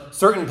of a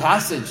certain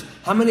passage?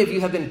 How many of you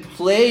have been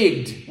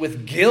plagued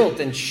with guilt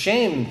and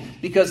shame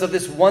because of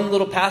this one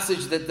little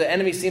passage that the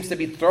enemy seems to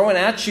be throwing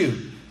at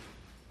you?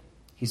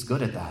 He's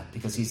good at that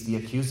because he's the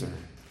accuser.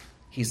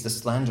 He's the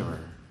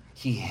slanderer.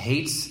 He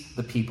hates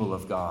the people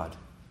of God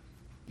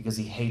because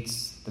he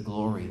hates the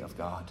glory of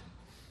God.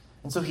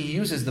 And so he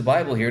uses the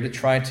Bible here to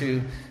try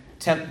to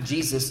tempt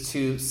Jesus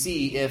to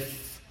see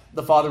if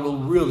the Father will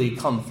really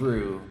come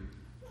through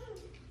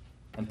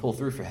and pull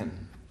through for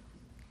him.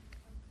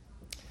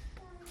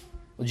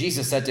 Well,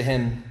 Jesus said to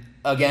him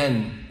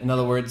again, in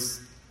other words,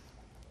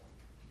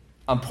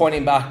 I'm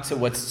pointing back to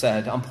what's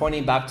said. I'm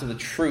pointing back to the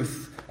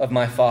truth of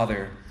my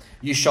Father.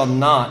 You shall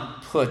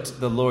not put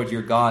the Lord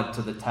your God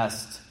to the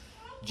test.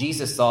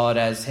 Jesus saw it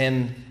as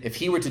him, if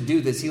he were to do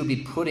this, he would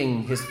be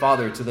putting his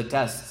Father to the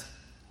test.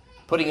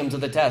 Putting him to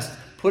the test.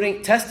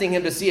 Testing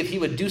him to see if he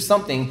would do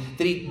something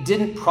that he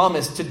didn't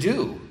promise to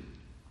do.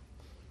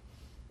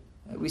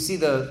 We see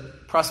the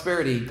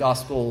prosperity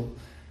gospel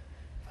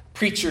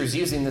preachers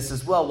using this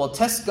as well. Well,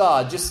 test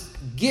God. Just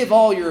give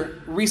all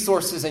your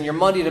resources and your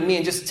money to me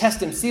and just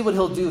test him. See what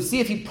he'll do. See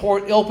if he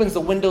opens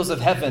the windows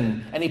of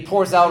heaven and he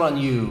pours out on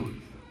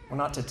you. We're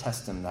not to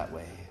test him that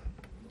way.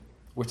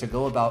 We're to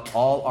go about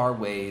all our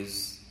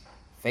ways,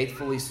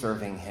 faithfully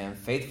serving him,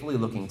 faithfully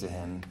looking to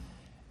him.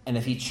 And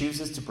if he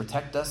chooses to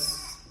protect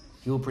us,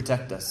 he will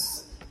protect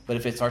us. But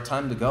if it's our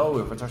time to go,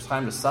 or if it's our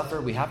time to suffer,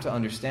 we have to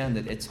understand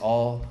that it's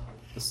all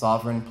the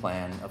sovereign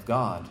plan of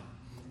God.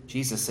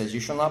 Jesus says,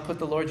 you shall not put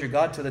the Lord your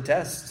God to the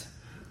test.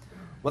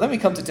 Well, then we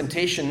come to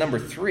temptation number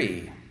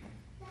 3.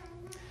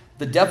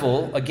 The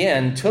devil,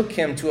 again, took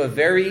him to a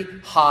very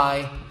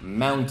high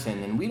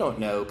mountain. And we don't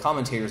know,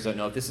 commentators don't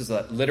know if this is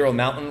a literal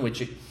mountain,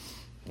 which,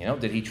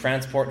 did he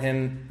transport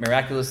him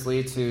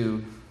miraculously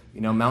to,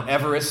 Mount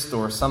Everest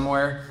or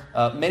somewhere?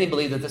 Many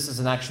believe that this is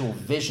an actual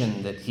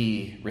vision that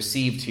he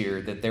received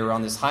here, that they were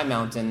on this high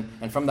mountain,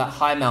 and from that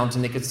high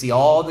mountain they could see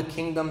all the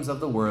kingdoms of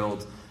the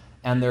world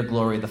and their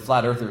glory. The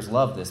flat earthers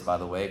love this, by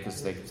the way,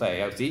 because they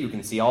say, see, you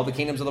can see all the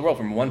kingdoms of the world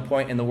from one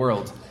point in the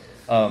world.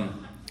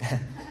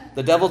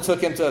 The devil took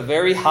him to a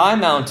very high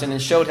mountain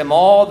and showed him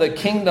all the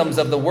kingdoms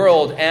of the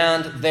world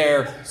and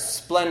their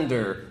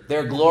splendor,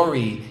 their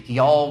glory. He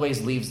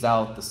always leaves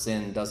out the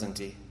sin, doesn't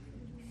he?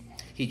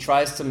 He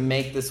tries to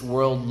make this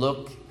world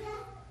look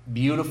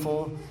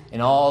beautiful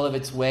in all of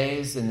its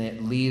ways, and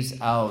it leaves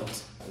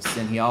out the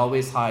sin. He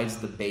always hides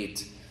the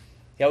bait.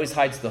 He always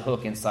hides the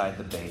hook inside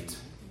the bait.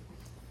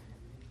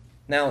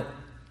 Now,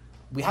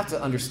 we have to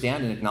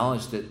understand and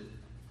acknowledge that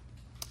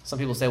some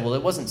people say, well,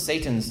 it wasn't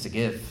Satan's to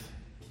give.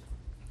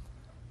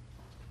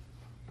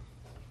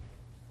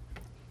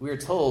 We are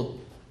told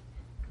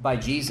by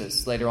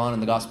Jesus later on in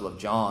the Gospel of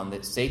John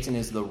that Satan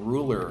is the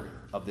ruler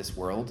of this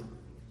world.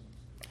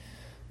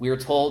 We are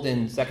told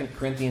in 2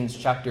 Corinthians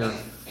chapter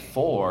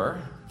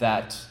 4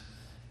 that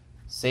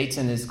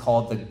Satan is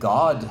called the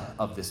god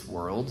of this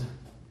world.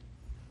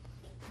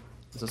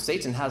 So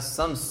Satan has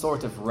some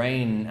sort of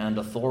reign and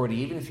authority.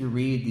 Even if you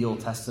read the Old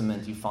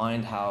Testament, you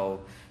find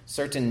how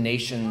certain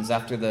nations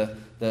after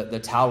the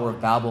Tower of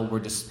Babel were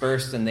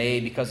dispersed, and they,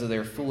 because of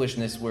their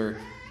foolishness, were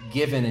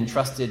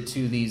entrusted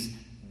to these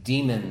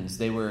demons.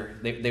 They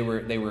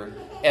were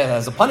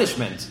as a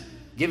punishment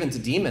given to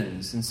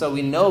demons. And so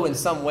we know in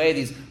some way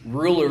these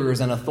rulers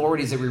and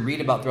authorities that we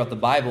read about throughout the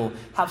Bible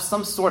have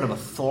some sort of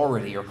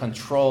authority or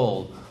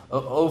control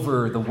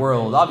over the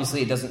world.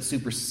 Obviously, it doesn't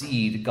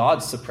supersede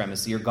God's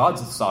supremacy or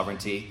God's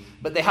sovereignty,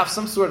 but they have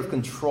some sort of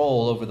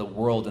control over the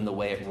world and the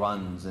way it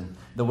runs and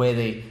the way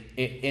they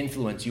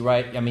influence you,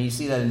 right? I mean, you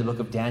see that in the book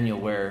of Daniel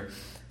where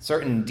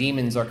certain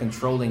demons are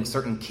controlling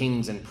certain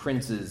kings and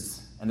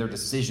princes and their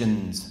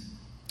decisions.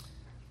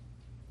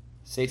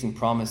 Satan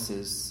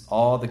promises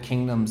all the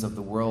kingdoms of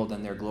the world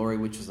and their glory,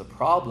 which is a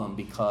problem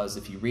because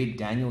if you read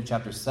Daniel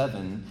chapter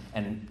 7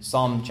 and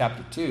Psalm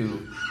chapter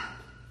 2,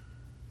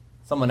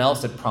 someone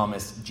else had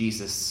promised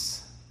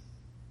Jesus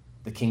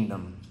the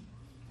kingdom,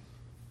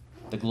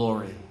 the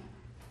glory,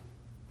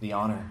 the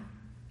honor,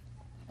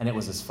 and it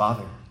was his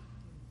Father.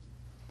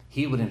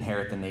 He would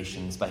inherit the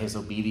nations by his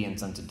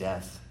obedience unto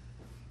death.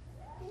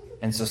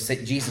 And so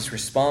Jesus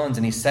responds,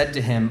 and he said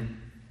to him,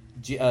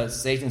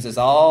 Satan says,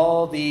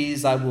 all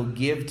these I will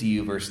give to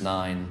you, verse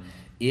 9,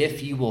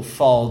 if you will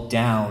fall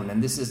down.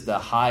 And this is the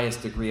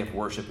highest degree of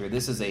worship here.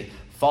 This is a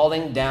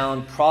falling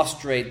down,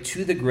 prostrate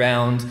to the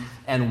ground,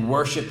 and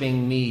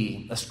worshiping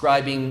me,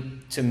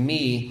 ascribing to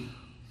me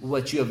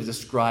what you have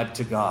ascribed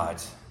to God.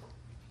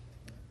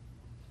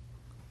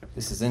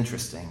 This is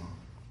interesting.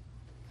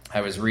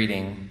 I was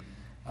reading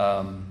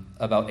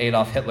about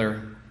Adolf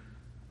Hitler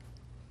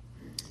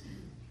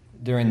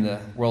during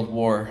the World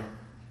War,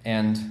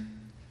 and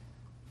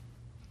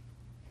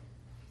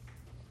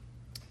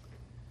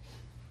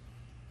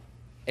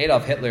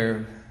Adolf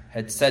Hitler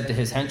had said to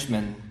his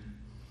henchmen,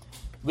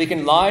 we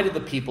can lie to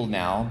the people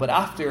now, but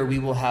after we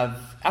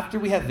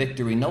have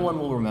victory, no one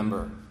will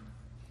remember.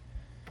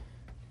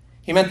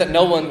 He meant that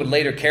no one would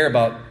later care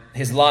about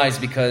his lies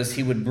because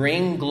he would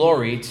bring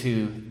glory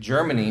to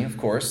Germany, of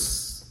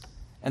course,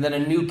 and then a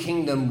new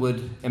kingdom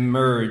would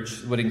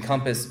emerge, would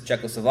encompass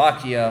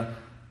Czechoslovakia,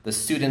 the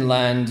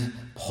Sudetenland,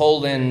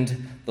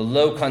 Poland, the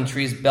Low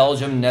Countries,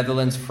 Belgium,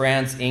 Netherlands,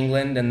 France,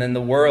 England, and then the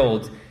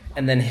world.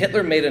 And then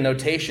Hitler made a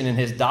notation in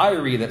his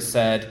diary that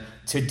said,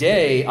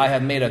 "Today I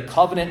have made a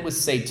covenant with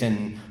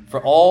Satan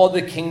for all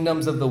the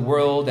kingdoms of the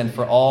world and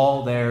for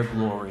all their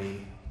glory."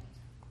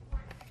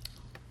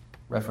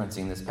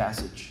 Referencing this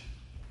passage.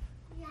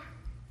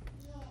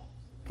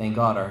 Thank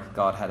God our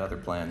God had other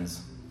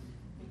plans.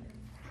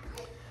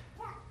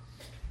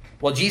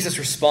 Well, Jesus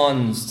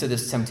responds to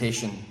this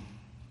temptation.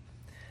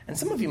 And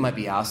some of you might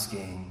be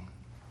asking,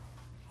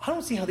 I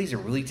don't see how these are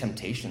really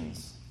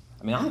temptations.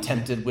 I mean, I'm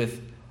tempted with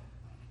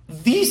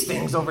these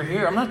things over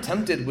here. I'm not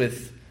tempted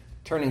with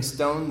turning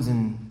stones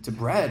into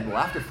bread. Well,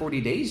 after 40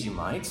 days, you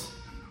might.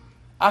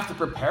 After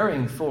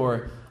preparing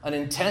for an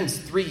intense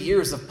 3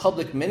 years of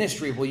public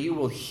ministry where you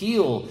will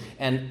heal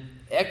and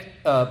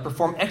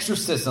perform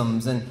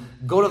exorcisms and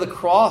go to the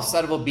cross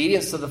out of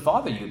obedience to the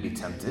Father, you'd be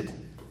tempted.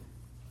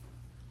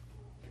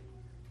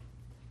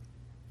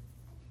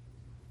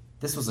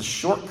 This was a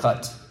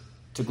shortcut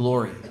to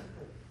glory.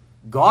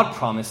 God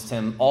promised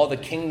him all the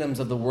kingdoms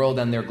of the world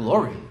and their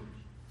glory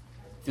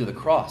through the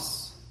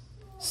cross.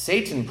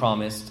 Satan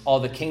promised all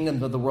the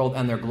kingdoms of the world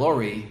and their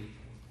glory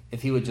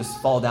if he would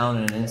just fall down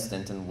in an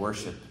instant and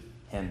worship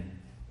him.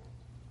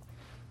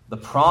 The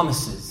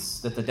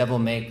promises that the devil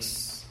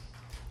makes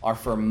are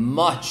for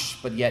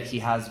much, but yet he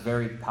has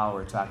very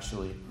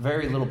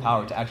little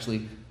power to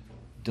actually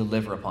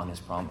deliver upon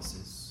his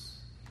promises.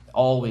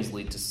 Always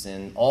lead to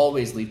sin,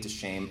 always lead to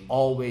shame,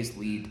 always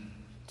lead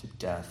to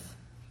death.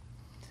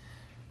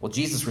 Well,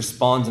 Jesus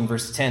responds in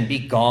verse 10, "Be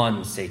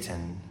gone,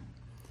 Satan,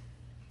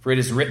 for it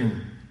is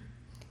written,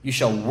 you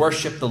shall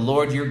worship the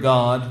Lord your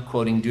God,"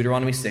 quoting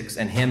Deuteronomy 6,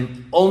 "and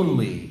him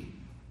only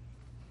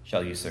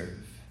shall you serve."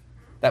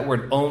 That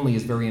word "only"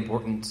 is very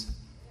important.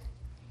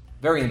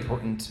 Very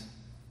important.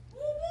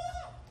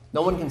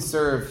 No one can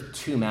serve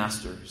two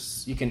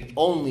masters. You can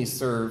only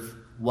serve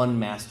one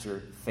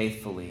master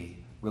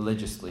faithfully,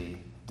 religiously,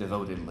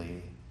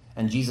 devotedly.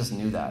 And Jesus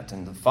knew that,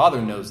 and the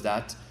Father knows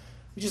that,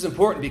 which is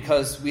important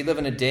because we live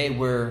in a day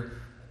where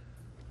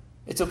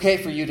it's okay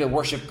for you to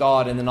worship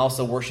God and then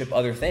also worship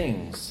other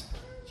things.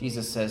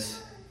 Jesus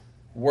says,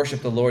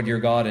 worship the Lord your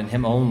God, and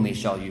him only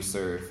shall you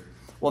serve.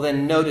 Well,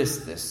 then notice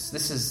this.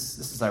 This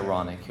is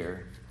ironic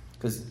here,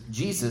 because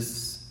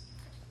Jesus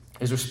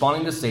is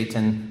responding to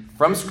Satan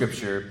from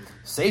Scripture.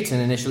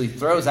 Satan initially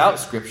throws out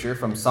Scripture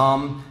from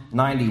Psalm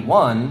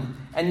 91,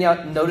 and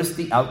yet notice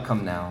the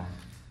outcome now.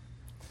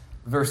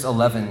 Verse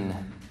 11,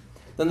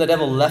 "Then the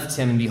devil left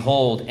him, and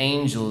behold,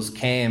 angels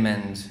came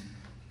and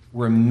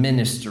were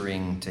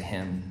ministering to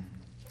him."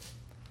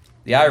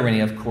 The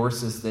irony, of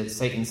course, is that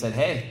Satan said,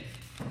 "Hey,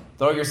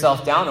 throw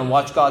yourself down and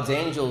watch God's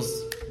angels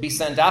be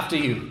sent after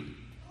you.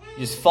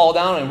 You just fall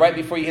down, and right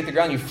before you hit the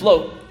ground, you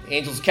float. The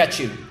angels catch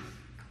you."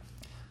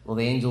 Well,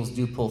 the angels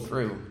do pull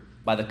through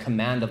by the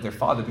command of their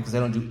Father because they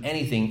don't do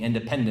anything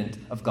independent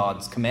of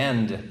God's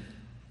command.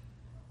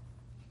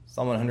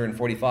 Psalm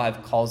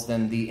 145 calls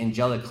them the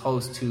angelic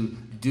host who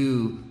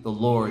do the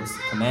Lord's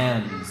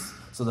commands.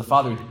 So the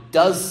Father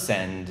does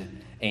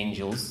send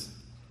angels,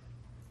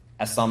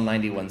 as Psalm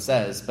 91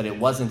 says, but it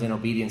wasn't in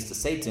obedience to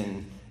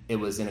Satan. It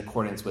was in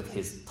accordance with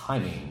his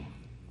timing.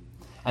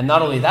 And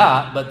not only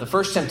that, but the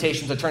first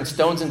temptation to turn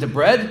stones into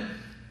bread,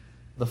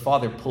 the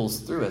Father pulls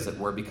through, as it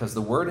were, because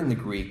the word in the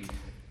Greek,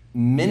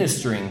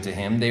 ministering to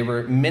him, they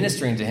were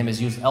ministering to him, is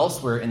used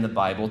elsewhere in the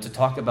Bible to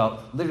talk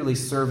about literally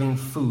serving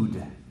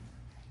food.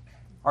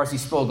 R.C.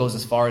 Sproul goes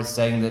as far as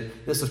saying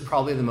that this was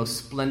probably the most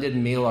splendid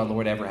meal our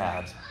Lord ever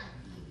had.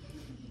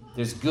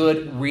 There's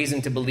good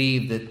reason to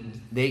believe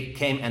that they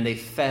came and they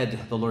fed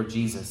the Lord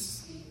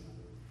Jesus.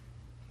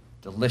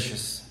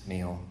 Delicious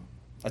meal.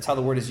 That's how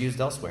the word is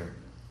used elsewhere.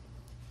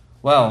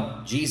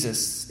 Well,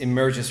 Jesus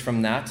emerges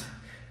from that.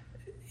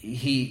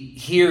 He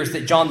hears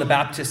that John the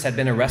Baptist had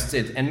been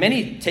arrested, and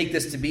many take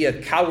this to be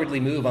a cowardly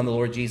move on the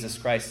Lord Jesus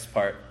Christ's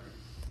part.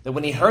 That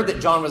when he heard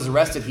that John was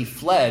arrested, he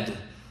fled.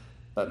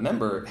 But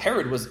remember,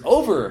 Herod was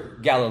over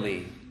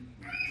Galilee.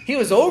 He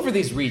was over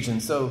these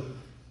regions. So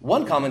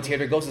one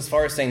commentator goes as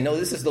far as saying, no,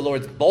 this is the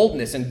Lord's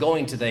boldness in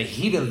going to the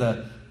heat of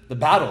the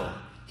battle.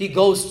 He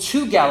goes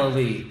to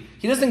Galilee.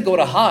 He doesn't go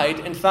to hide.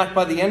 In fact,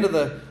 by the end of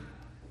the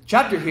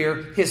chapter here,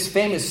 his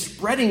fame is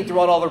spreading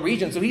throughout all the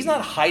region. So he's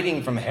not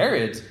hiding from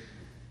Herod.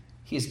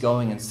 He's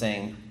going and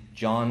saying,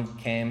 John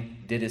came,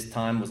 did his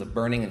time, was a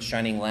burning and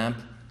shining lamp.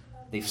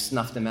 They've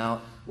snuffed him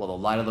out. Well, the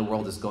light of the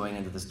world is going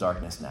into this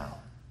darkness now.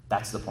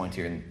 That's the point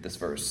here in this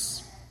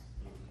verse.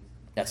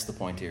 That's the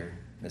point here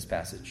in this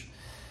passage.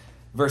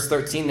 Verse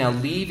 13, now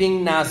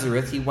leaving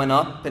Nazareth, he went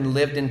up and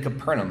lived in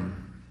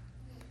Capernaum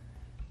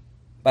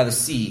by the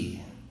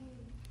sea,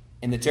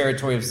 in the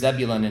territory of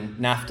Zebulun and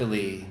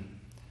Naphtali.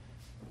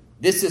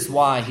 This is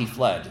why he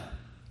fled.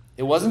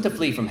 It wasn't to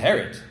flee from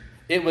Herod.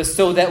 It was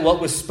so that what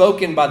was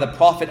spoken by the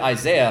prophet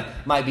Isaiah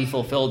might be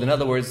fulfilled. In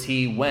other words,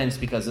 he went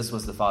because this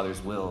was the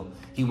Father's will.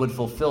 He would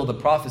fulfill the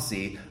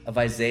prophecy of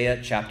Isaiah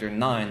chapter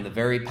 9, the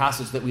very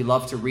passage that we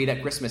love to read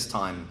at Christmas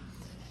time.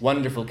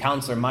 Wonderful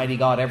Counselor, Mighty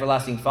God,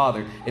 Everlasting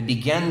Father. It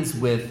begins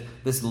with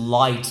this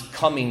light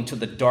coming to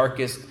the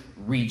darkest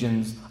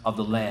regions of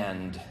the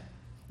land.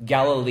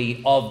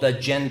 Galilee of the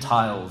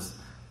Gentiles.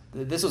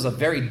 This was a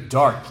very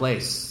dark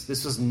place.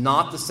 This was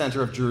not the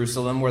center of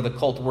Jerusalem where the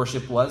cult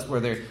worship was,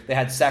 where they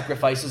had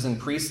sacrifices and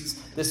priests.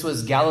 This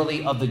was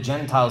Galilee of the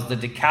Gentiles, the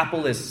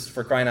Decapolis,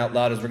 for crying out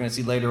loud, as we're going to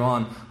see later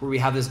on, where we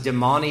have this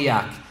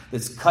demoniac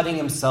that's cutting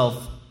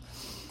himself,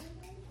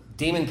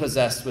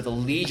 demon-possessed with a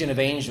legion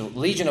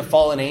of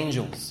fallen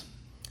angels.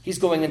 He's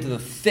going into the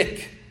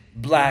thick,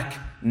 black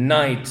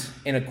night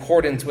in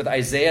accordance with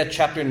Isaiah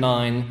chapter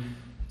 9,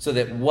 so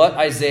that what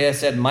Isaiah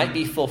said might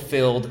be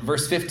fulfilled.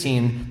 Verse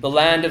 15, the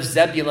land of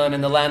Zebulun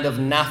and the land of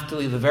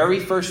Naphtali, the very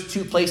first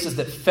two places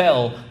that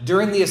fell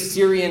during the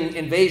Assyrian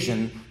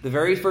invasion, the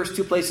very first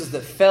two places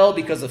that fell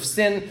because of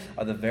sin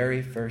are the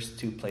very first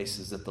two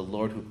places that the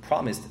Lord, who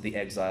promised the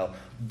exile,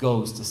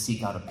 goes to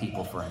seek out a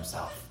people for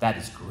himself. That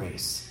is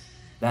grace.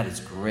 That is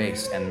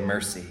grace and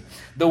mercy.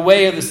 The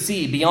way of the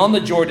sea, beyond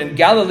the Jordan,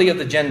 Galilee of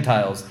the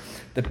Gentiles.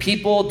 The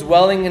people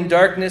dwelling in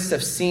darkness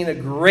have seen a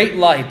great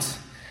light.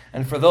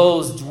 And for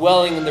those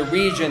dwelling in the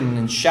region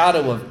and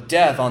shadow of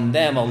death, on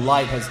them a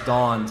light has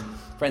dawned.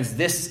 Friends,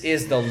 this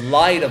is the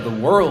light of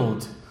the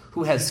world,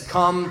 who has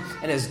come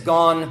and has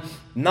gone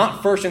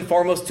not first and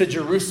foremost to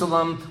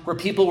Jerusalem, where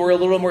people were a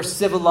little more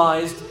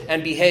civilized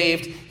and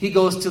behaved. He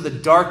goes to the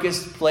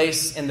darkest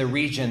place in the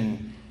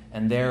region,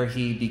 and there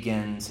he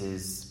begins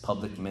his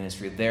public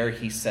ministry. There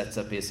he sets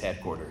up his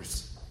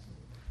headquarters.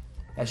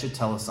 That should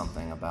tell us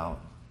something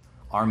about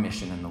our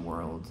mission in the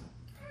world.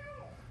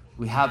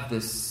 We have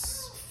this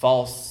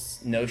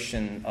false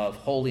notion of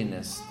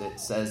holiness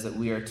that says that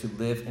we are to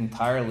live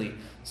entirely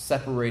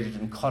separated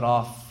and cut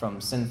off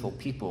from sinful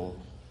people.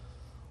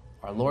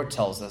 Our Lord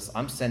tells us,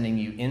 I'm sending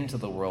you into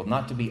the world,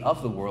 not to be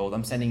of the world.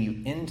 I'm sending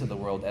you into the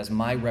world as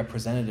my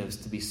representatives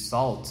to be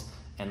salt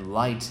and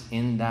light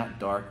in that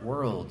dark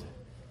world.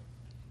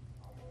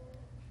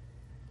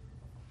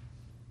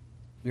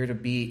 We are to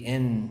be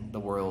in the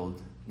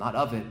world, not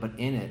of it, but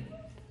in it,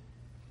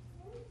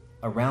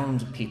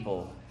 around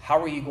people. How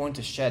are you going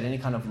to shed any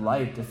kind of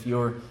light if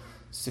you're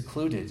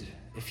secluded,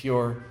 if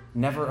you're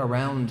never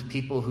around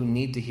people who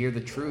need to hear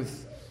the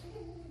truth?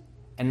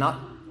 And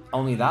not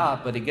only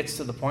that, but it gets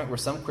to the point where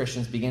some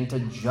Christians begin to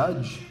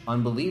judge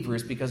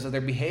unbelievers because of their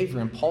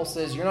behavior. And Paul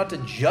says you're not to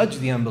judge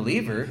the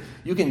unbeliever.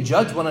 You can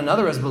judge one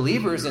another as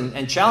believers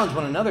and challenge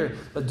one another,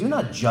 but do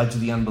not judge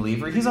the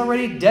unbeliever. He's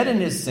already dead in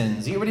his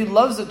sins. He already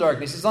loves the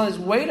darkness. He's on his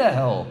way to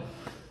hell.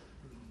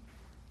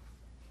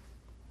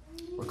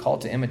 We're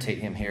called to imitate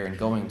him here in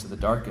going to the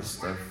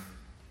darkest of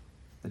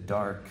the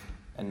dark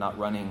and not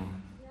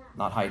running,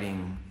 not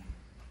hiding,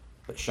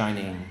 but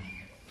shining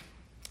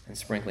and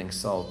sprinkling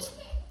salt.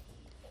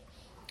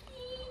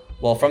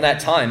 Well, from that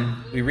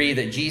time, we read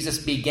that Jesus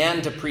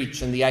began to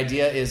preach, and the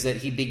idea is that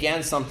he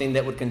began something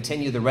that would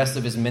continue the rest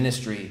of his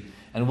ministry.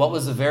 And what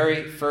was the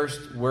very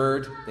first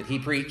word that he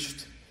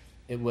preached?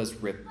 It was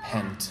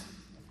repent.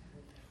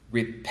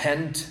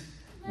 Repent.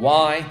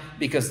 Why?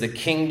 Because the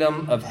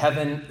kingdom of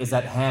heaven is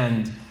at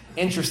hand.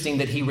 Interesting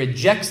that he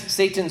rejects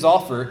Satan's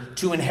offer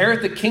to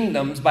inherit the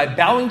kingdoms by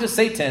bowing to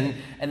Satan,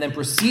 and then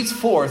proceeds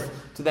forth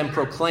to then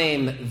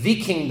proclaim the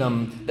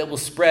kingdom that will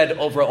spread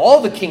over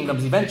all the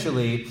kingdoms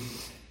eventually.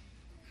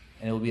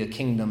 And it will be a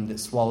kingdom that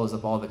swallows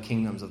up all the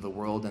kingdoms of the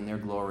world and their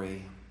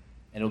glory.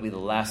 And it will be the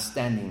last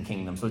standing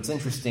kingdom. So it's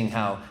interesting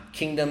how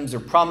kingdoms are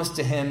promised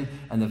to him,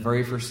 and the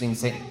very first thing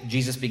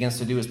Jesus begins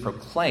to do is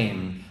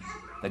proclaim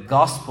the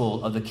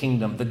gospel of the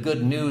kingdom, the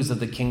good news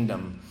of the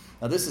kingdom.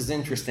 Now this is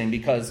interesting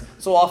because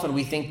so often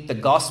we think the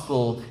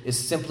gospel is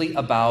simply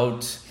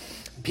about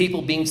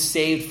people being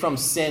saved from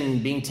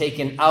sin, being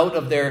taken out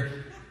of their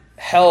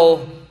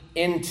hell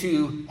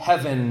into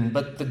heaven.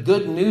 But the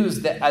good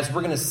news that, as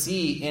we're going to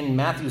see in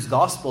Matthew's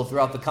gospel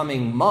throughout the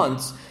coming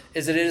months,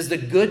 is that it is the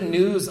good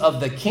news of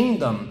the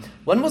kingdom.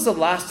 When was the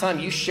last time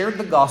you shared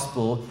the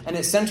gospel and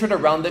it centered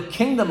around the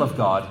kingdom of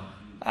God?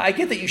 I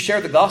get that you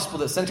share the gospel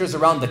that centers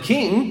around the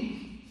king,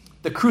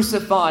 the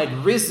crucified,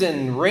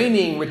 risen,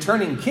 reigning,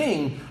 returning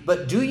king.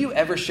 But do you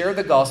ever share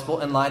the gospel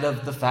in light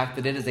of the fact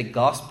that it is a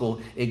gospel,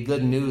 a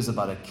good news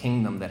about a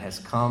kingdom that has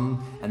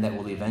come and that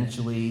will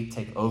eventually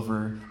take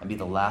over and be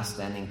the last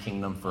standing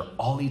kingdom for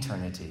all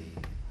eternity?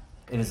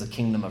 It is a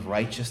kingdom of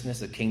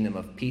righteousness, a kingdom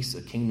of peace,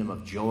 a kingdom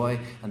of joy.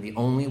 And the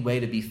only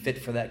way to be fit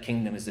for that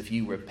kingdom is if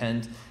you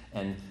repent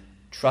and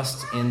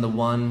trust in the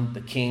one,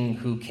 the king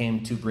who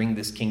came to bring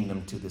this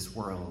kingdom to this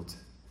world.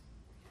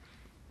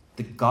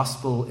 The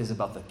gospel is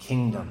about the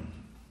kingdom,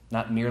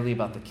 not merely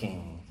about the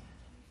king.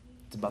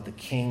 It's about the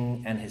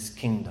king and his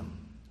kingdom.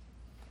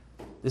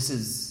 This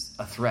is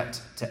a threat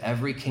to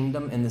every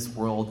kingdom in this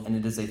world, and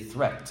it is a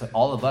threat to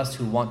all of us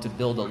who want to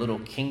build a little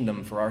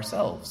kingdom for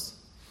ourselves.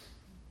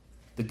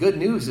 The good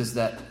news is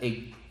that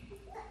an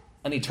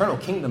eternal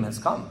kingdom has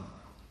come.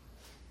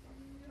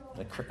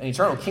 An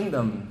eternal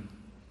kingdom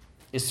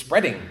is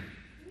spreading.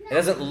 It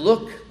doesn't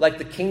look like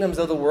the kingdoms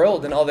of the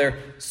world in all their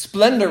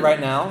splendor right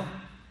now.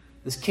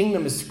 This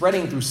kingdom is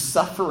spreading through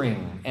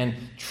suffering and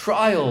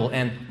trial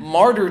and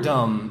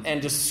martyrdom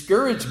and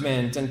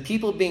discouragement and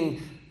people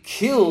being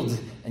killed.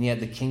 And yet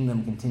the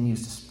kingdom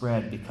continues to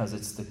spread because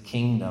it's the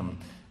kingdom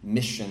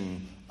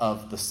mission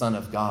of the Son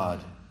of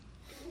God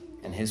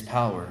and his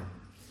power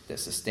that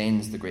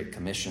sustains the Great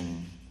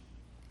Commission.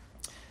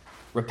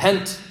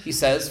 Repent, he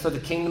says, for the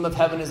kingdom of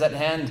heaven is at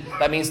hand.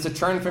 That means to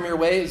turn from your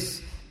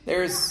ways.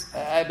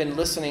 I've been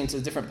listening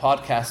to different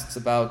podcasts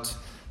about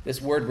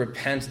this word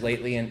repent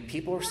lately, and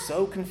people are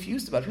so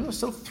confused about it. People are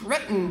so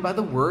threatened by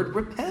the word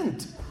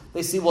repent.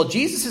 They see, well,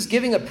 Jesus is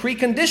giving a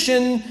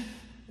precondition.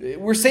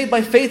 We're saved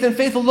by faith and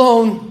faith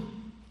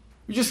alone.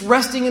 We're just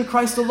resting in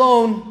Christ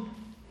alone.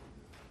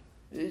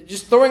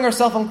 Just throwing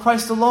ourselves on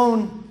Christ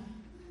alone.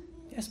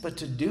 Yes, but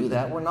to do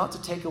that, we're not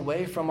to take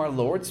away from our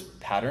Lord's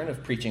pattern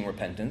of preaching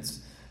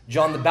repentance,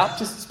 John the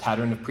Baptist's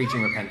pattern of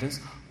preaching repentance,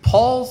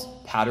 Paul's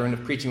pattern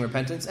of preaching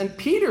repentance, and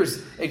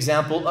Peter's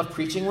example of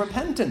preaching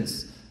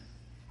repentance.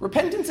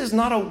 Repentance is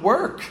not a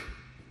work,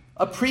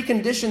 a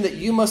precondition that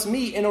you must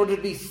meet in order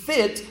to be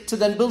fit to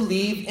then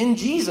believe in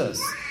Jesus.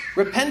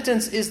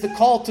 Repentance is the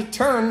call to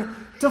turn,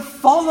 to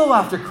follow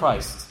after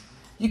Christ.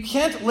 You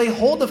can't lay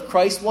hold of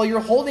Christ while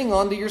you're holding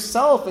on to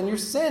yourself and your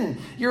sin.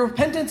 Your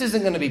repentance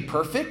isn't going to be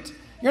perfect.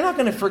 You're not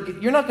going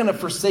to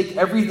forsake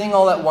everything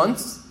all at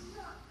once.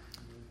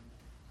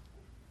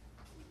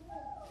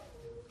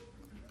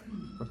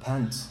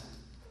 Repent.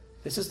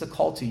 This is the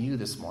call to you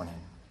this morning.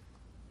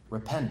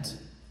 Repent.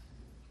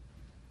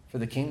 For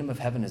the kingdom of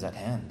heaven is at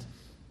hand.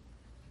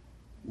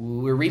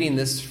 We're reading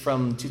this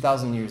from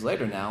 2,000 years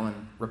later now,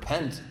 and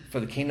repent, for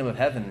the kingdom of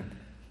heaven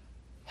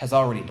has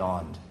already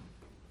dawned.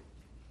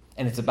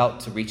 And it's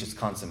about to reach its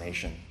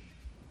consummation.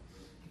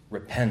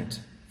 Repent,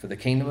 for the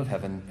kingdom of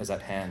heaven is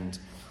at hand.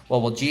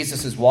 Well, while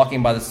Jesus is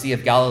walking by the Sea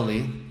of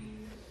Galilee,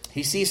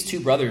 he sees two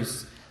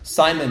brothers,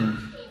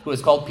 Simon, who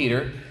is called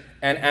Peter,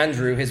 and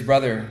Andrew, his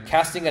brother,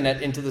 casting a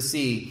net into the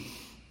sea.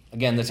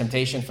 Again, the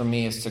temptation for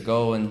me is to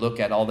go and look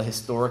at all the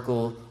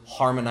historical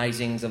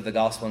harmonizings of the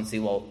gospel and see,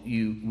 well,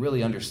 you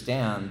really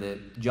understand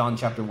that John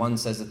chapter 1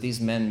 says that these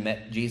men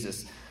met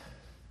Jesus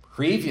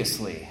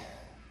previously.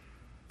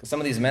 Because some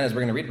of these men, as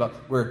we're going to read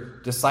about, were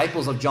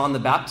disciples of John the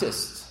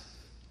Baptist.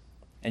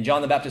 And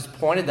John the Baptist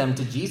pointed them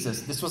to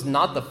Jesus. This was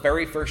not the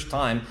very first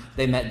time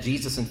they met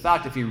Jesus. In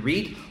fact, if you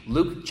read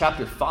Luke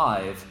chapter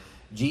 5,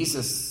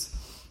 Jesus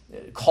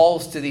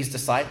calls to these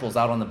disciples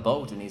out on the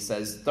boat, and he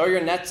says, throw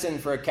your nets in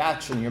for a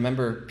catch. And you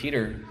remember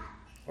Peter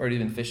already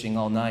been fishing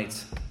all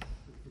night.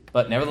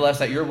 But nevertheless,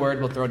 at your word,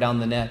 we'll throw down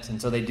the net.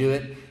 And so they do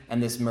it,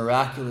 and this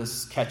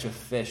miraculous catch of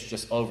fish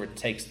just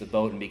overtakes the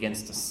boat and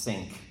begins to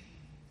sink.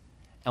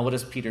 And what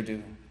does Peter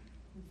do?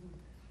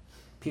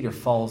 Peter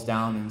falls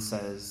down and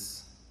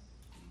says,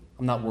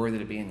 I'm not worthy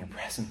to be in your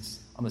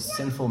presence. I'm a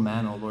sinful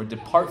man, O Lord.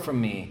 Depart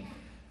from me.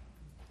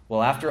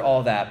 Well, after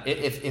all that,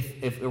 if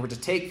it were to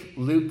take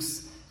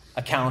Luke's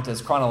account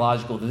as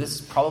chronological,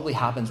 this probably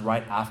happens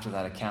right after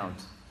that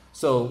account.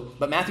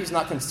 But Matthew's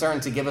not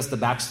concerned to give us the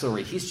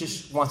backstory. He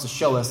just wants to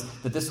show us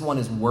that this one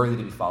is worthy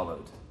to be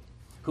followed.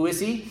 Who is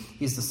he?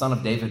 He's the son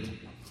of David.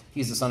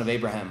 He's the son of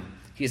Abraham.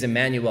 He is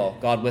Emmanuel,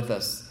 God with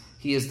us.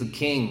 He is the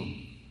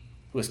king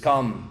who has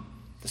come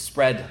to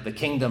spread the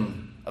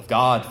kingdom of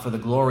God for the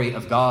glory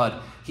of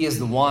God. He is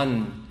the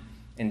one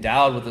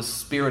endowed with the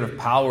spirit of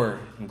power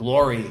and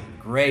glory,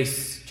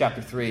 grace,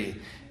 chapter 3.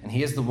 And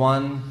he is the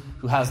one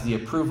who has the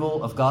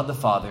approval of God the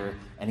Father.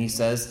 And he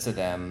says to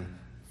them,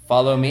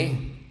 follow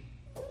me.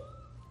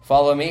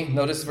 Follow me.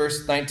 Notice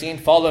verse 19.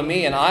 Follow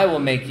me and I will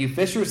make you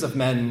fishers of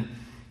men.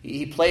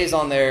 He plays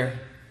on their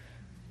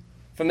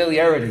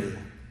familiarity.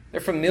 They're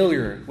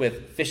familiar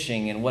with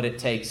fishing and what it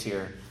takes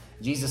here.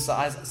 Jesus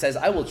says,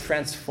 I will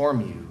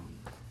transform you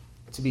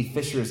to be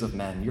fishers of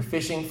men. You're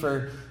fishing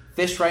for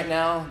fish right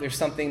now. There's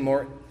something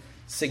more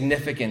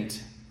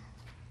significant.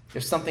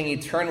 There's something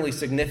eternally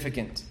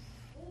significant.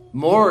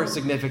 More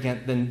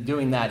significant than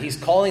doing that. He's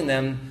calling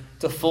them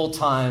to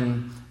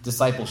full-time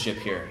discipleship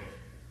here.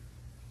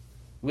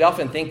 We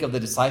often think of the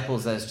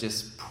disciples as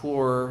just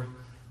poor.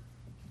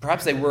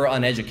 Perhaps they were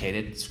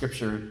uneducated.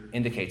 Scripture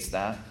indicates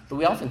that. But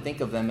we often think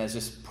of them as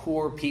just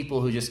poor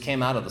people who just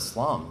came out of the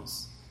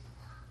slums.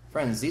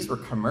 Friends, these were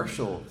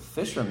commercial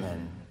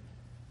fishermen.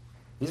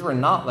 These were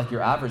not like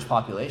your average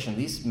population.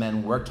 These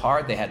men worked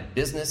hard. They had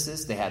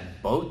businesses. They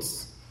had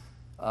boats.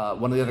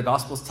 One of the other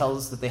Gospels tells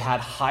us that they had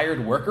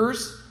hired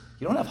workers.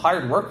 You don't have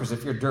hired workers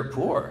if you're dirt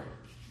poor.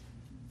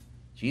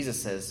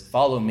 Jesus says,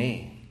 follow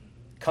me.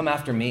 Come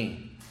after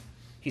me.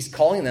 He's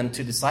calling them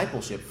to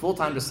discipleship,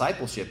 full-time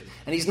discipleship.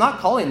 And he's not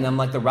calling them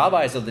like the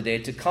rabbis of the day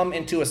to come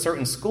into a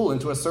certain school,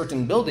 into a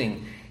certain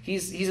building.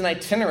 He's an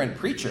itinerant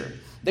preacher.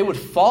 They would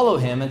follow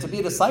him, and to be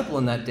a disciple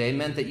in that day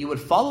meant that you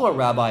would follow a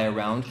rabbi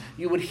around,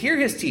 you would hear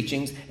his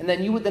teachings, and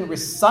then you would then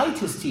recite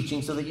his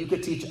teachings so that you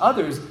could teach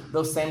others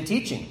those same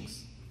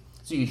teachings.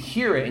 So you'd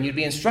hear it and you'd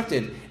be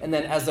instructed, and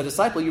then as a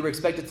disciple you were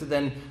expected to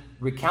then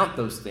recount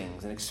those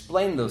things and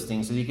explain those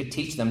things so you could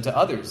teach them to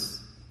others.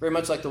 Very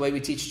much like the way we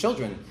teach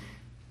children.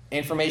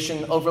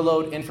 Information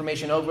overload,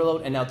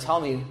 and now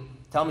tell me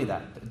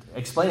that.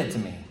 Explain it to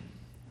me.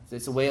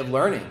 It's a way of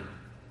learning.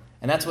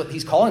 And that's what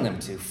he's calling them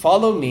to.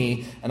 Follow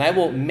me, and I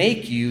will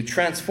make you,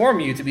 transform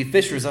you to be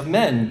fishers of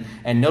men.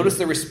 And notice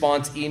the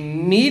response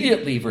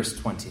immediately, verse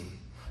 20.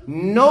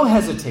 No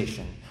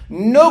hesitation,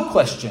 no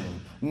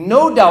question,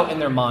 no doubt in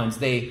their minds.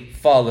 They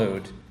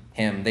followed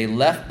him. They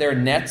left their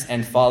nets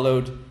and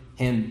followed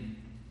him.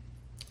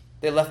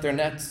 They left their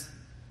nets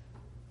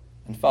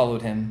and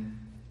followed him.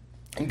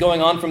 And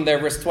going on from there,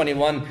 verse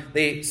 21,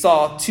 they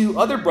saw two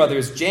other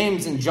brothers,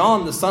 James and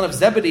John, the son of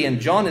Zebedee, and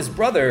John his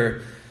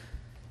brother,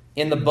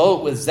 in the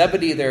boat with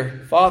Zebedee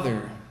their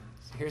father.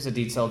 Here's a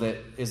detail that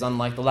is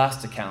unlike the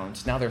last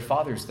account. Now their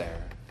father's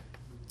there.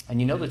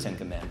 And you know the Ten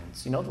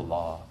Commandments. You know the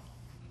law.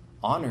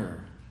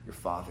 Honor your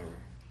father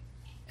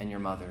and your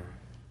mother.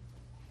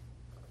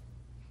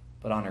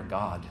 But honor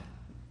God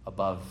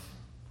above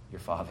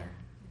your father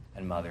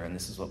and mother. And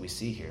this is what we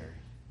see here.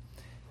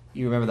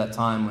 You remember that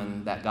time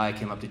when that guy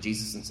came up to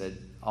Jesus and said,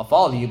 I'll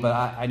follow you, but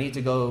I need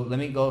to go, let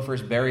me go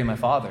first bury my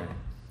father.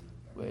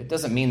 It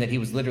doesn't mean that he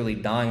was literally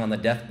dying on the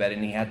deathbed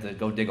and he had to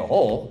go dig a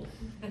hole.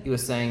 He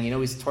was saying,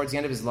 he's towards the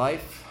end of his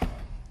life.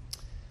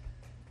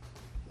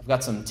 I've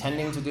got some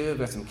tending to do. I've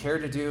got some care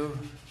to do.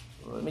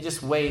 Let me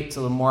just wait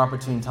till a more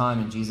opportune time.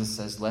 And Jesus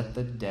says, let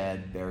the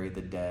dead bury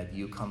the dead.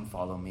 You come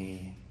follow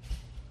me.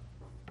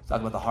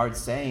 Talk about the hard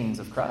sayings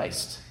of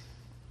Christ.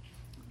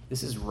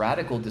 This is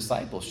radical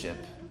discipleship.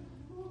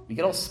 We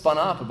get all spun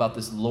up about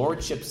this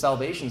lordship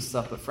salvation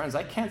stuff, but friends,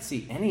 I can't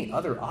see any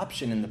other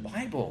option in the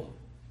Bible.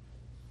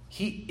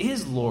 He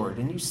is Lord,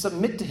 and you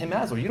submit to him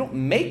as Lord. You don't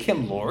make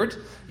him Lord.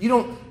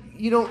 You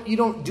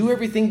don't do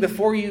everything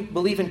before you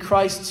believe in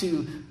Christ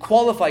to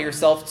qualify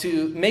yourself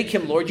to make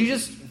him Lord. You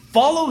just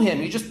follow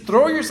him. You just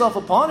throw yourself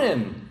upon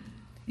him.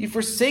 You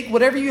forsake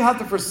whatever you have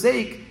to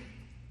forsake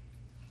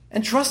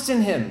and trust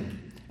in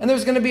him. And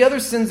there's going to be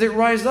other sins that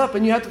rise up,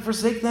 and you have to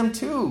forsake them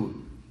too.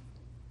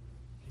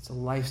 It's a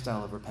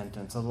lifestyle of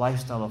repentance, a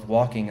lifestyle of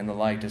walking in the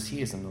light as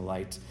he is in the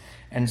light.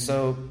 And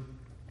so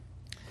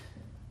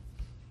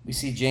we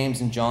see James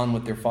and John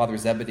with their father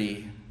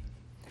Zebedee,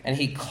 and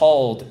he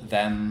called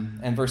them.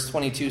 And verse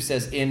 22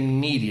 says,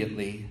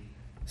 immediately,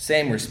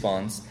 same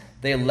response,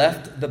 they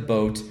left the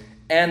boat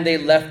and they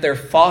left their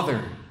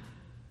father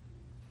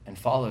and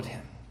followed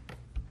him.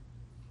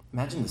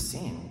 Imagine the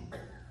scene.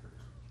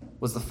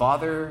 Was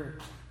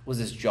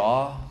his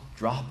jaw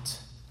dropped?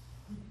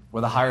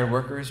 Were the hired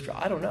workers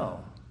dropped? I don't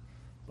know.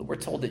 But we're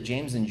told that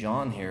James and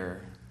John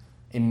here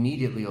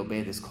immediately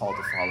obey this call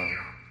to follow.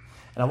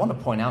 And I want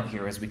to point out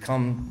here, as we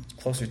come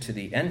closer to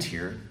the end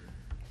here,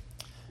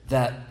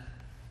 that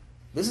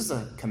this is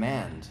a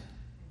command.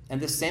 And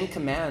this same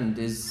command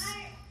is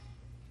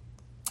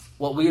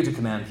what we are to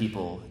command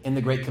people in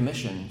the Great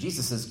Commission.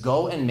 Jesus says,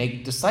 go and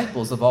make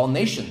disciples of all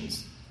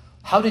nations.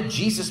 How did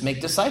Jesus make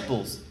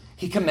disciples?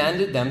 He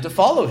commanded them to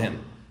follow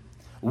him.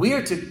 We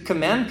are to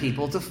command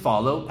people to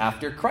follow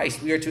after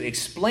Christ. We are to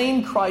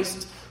explain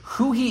Christ,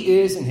 who he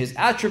is in his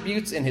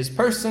attributes, in his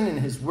person, in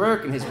his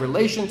work, in his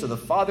relation to the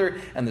Father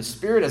and the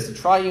Spirit as the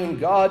triune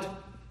God.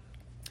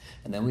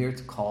 And then we are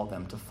to call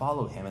them to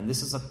follow him. And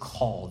this is a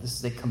call. This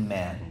is a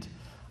command.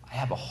 I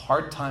have a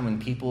hard time when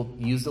people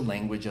use the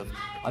language of,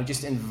 I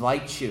just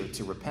invite you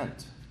to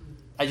repent.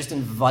 I just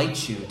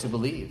invite you to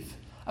believe.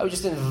 I would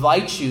just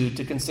invite you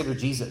to consider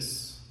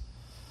Jesus.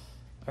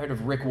 I heard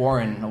of Rick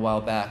Warren a while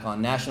back on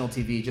national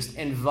TV just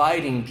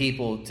inviting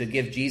people to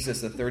give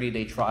Jesus a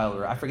 30-day trial,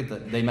 or I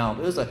forget the amount.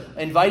 It was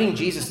inviting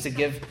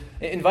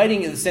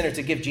the sinner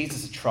to give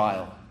Jesus a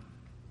trial,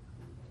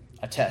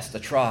 a test, a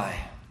try.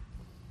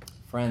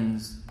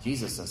 Friends,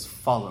 Jesus says,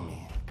 follow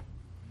me.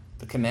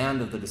 The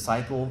command of the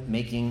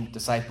disciple-making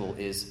disciple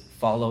is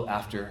follow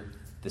after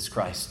this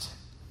Christ.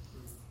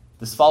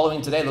 This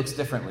following today looks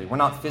differently. We're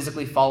not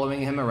physically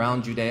following him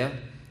around Judea,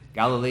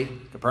 Galilee,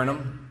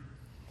 Capernaum.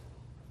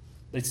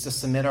 It's to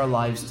submit our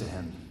lives to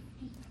him.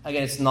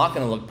 Again, it's not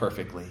going to look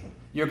perfectly.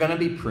 You're going to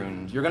be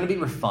pruned. You're going to be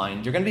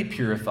refined. You're going to be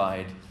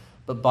purified.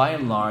 But by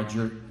and large,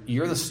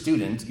 you're the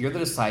student. You're the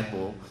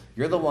disciple.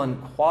 You're the one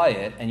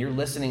quiet, and you're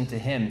listening to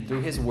him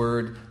through his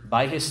word,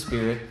 by his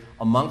Spirit,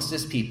 amongst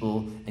his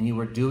people, and you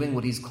are doing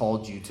what he's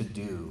called you to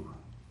do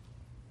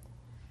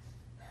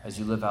as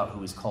you live out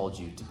who he's called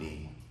you to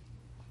be.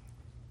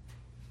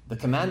 The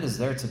command is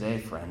there today,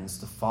 friends,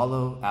 to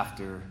follow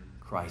after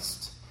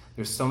Christ.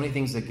 There's so many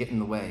things that get in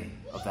the way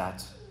of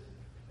that.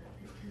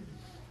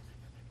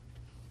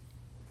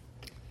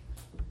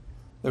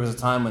 There was a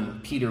time when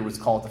Peter was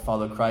called to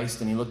follow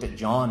Christ, and he looked at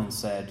John and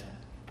said,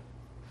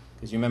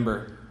 because you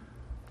remember,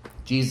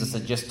 Jesus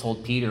had just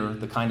told Peter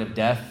the kind of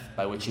death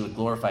by which he would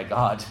glorify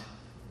God,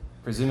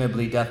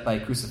 presumably death by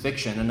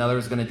crucifixion. Another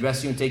is going to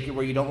dress you and take you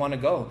where you don't want to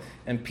go.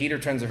 And Peter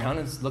turns around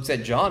and looks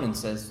at John and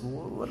says,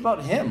 what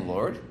about him,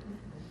 Lord?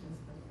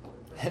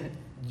 And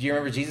do you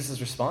remember Jesus'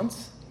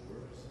 response?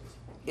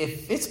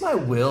 If it's my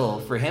will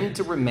for him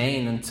to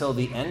remain until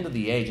the end of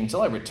the age,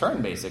 until I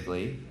return,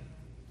 basically,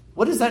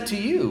 what is that to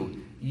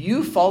you?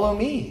 You follow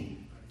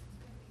me.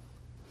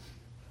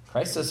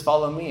 Christ says,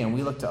 follow me, and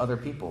we look to other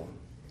people.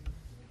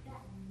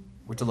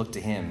 We're to look to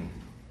him.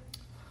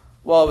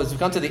 Well, as we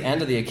come to the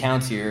end of the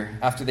account here,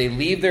 after they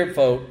leave their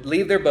boat,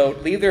 leave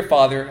their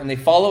father, and they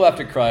follow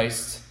after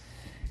Christ,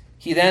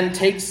 he then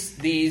takes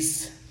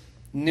these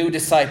new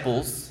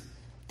disciples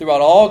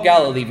throughout all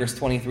Galilee, verse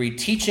 23,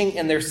 teaching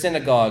in their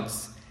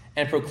synagogues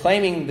and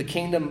proclaiming the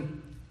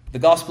kingdom, the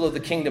gospel of the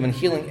kingdom, and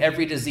healing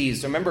every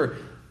disease. So remember,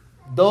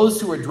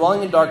 those who are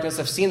dwelling in darkness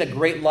have seen a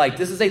great light.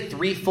 This is a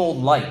threefold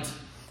light.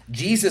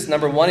 Jesus,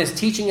 number one, is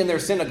teaching in their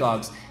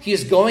synagogues. He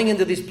is going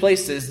into these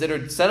places that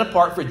are set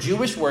apart for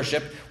Jewish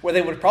worship, where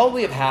they would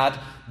probably have had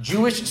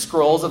Jewish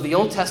scrolls of the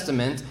Old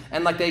Testament.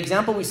 And like the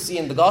example we see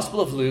in the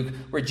Gospel of Luke,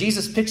 where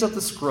Jesus picks up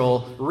the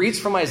scroll, reads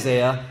from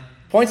Isaiah,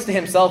 points to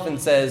himself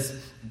and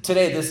says,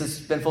 today this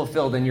has been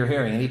fulfilled in your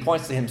hearing. And he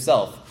points to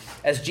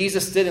himself. As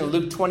Jesus did in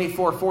Luke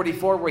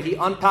 24:44, where he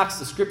unpacks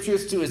the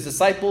scriptures to his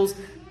disciples,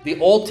 the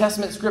Old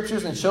Testament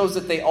scriptures, and shows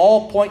that they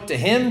all point to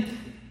him.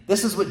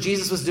 This is what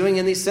Jesus was doing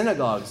in these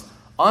synagogues,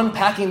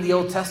 unpacking the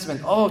Old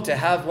Testament. Oh, to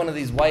have one of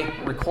these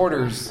white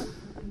recorders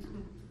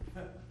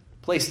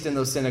placed in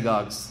those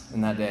synagogues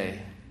in that day.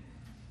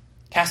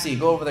 Cassie,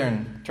 go over there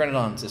and turn it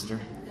on, sister.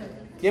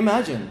 Can you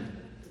imagine?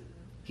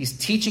 He's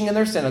teaching in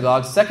their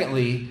synagogues.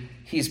 Secondly,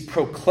 he's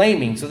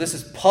proclaiming. So this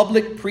is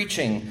public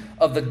preaching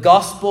of the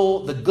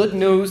gospel, the good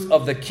news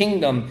of the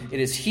kingdom.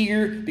 It is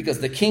here because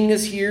the king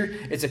is here.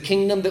 It's a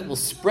kingdom that will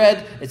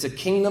spread. It's a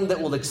kingdom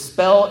that will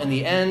expel in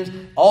the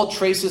end all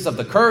traces of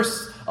the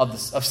curse, of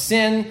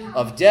sin,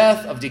 of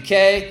death, of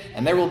decay.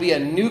 And there will be a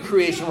new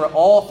creation where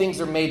all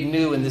things are made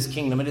new in this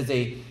kingdom. It is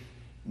a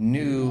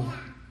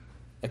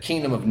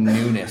kingdom of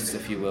newness,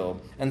 if you will.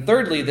 And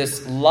thirdly,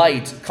 this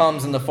light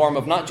comes in the form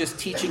of not just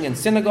teaching in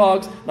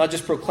synagogues, not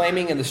just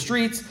proclaiming in the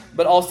streets,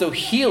 but also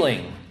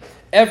healing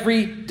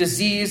every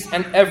disease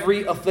and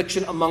every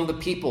affliction among the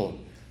people.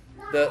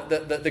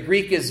 The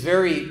Greek is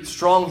very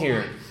strong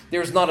here.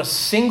 There's not a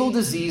single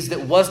disease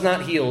that was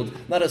not healed,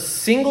 not a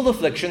single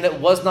affliction that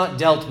was not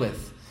dealt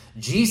with.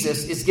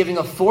 Jesus is giving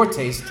a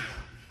foretaste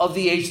of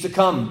the age to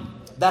come.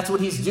 That's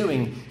what he's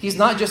doing. He's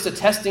not just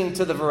attesting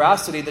to the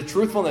veracity, the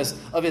truthfulness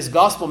of his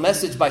gospel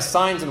message by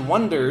signs and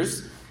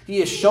wonders.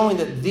 He is showing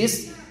that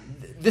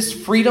this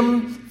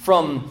freedom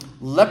from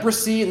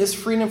leprosy and this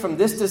freedom from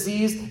this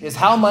disease is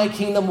how my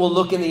kingdom will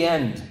look in the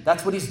end.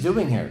 That's what he's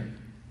doing here.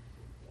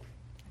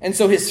 And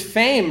so his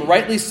fame,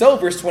 rightly so,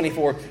 verse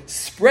 24,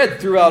 spread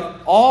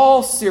throughout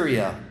all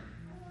Syria.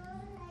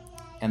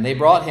 And they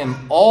brought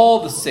him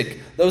all the sick,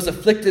 those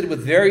afflicted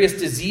with various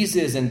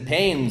diseases and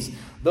pains,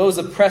 those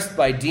oppressed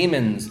by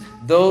demons,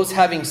 those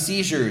having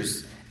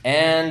seizures,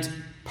 and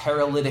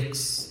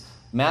paralytics.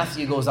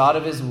 Matthew goes out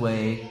of his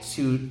way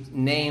to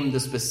name the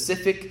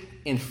specific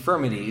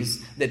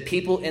infirmities that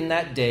people in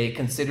that day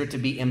considered to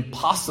be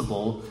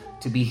impossible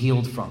to be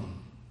healed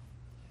from.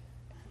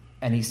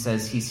 And he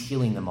says he's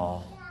healing them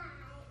all.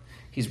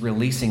 He's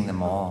releasing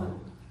them all.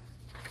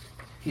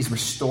 He's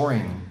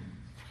restoring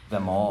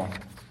them all.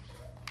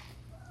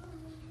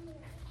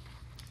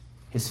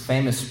 His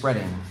fame is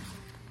spreading,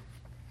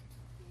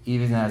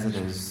 even as it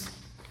is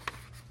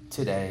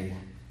today,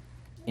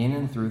 in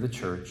and through the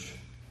church,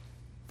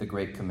 the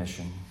Great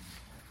Commission.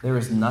 There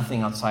is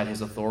nothing outside his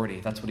authority.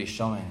 That's what he's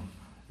showing.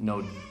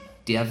 No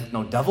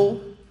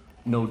devil,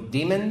 no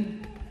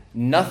demon,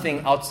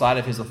 nothing outside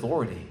of his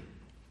authority.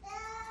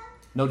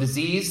 No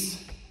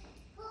disease.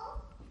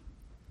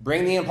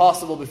 Bring the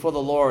impossible before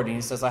the Lord. And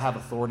he says, I have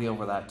authority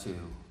over that too.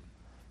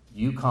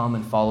 You come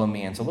and follow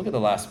me. And so look at the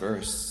last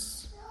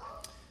verse.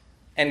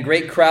 And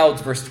great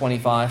crowds, verse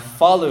 25,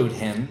 followed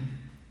him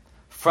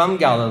from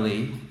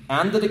Galilee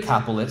and the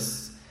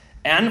Decapolis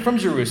and from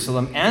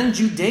Jerusalem and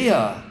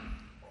Judea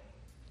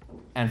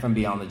and from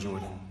beyond the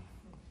Jordan.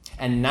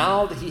 And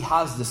now that he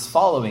has this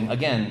following,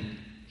 again,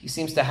 he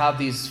seems to have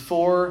these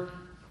 4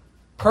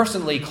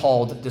 personally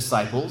called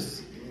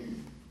disciples,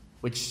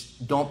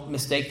 which don't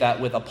mistake that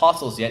with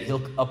apostles yet.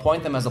 He'll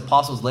appoint them as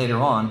apostles later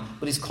on,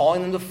 but he's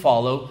calling them to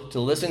follow,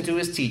 to listen to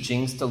his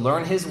teachings, to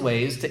learn his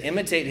ways, to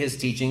imitate his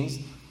teachings,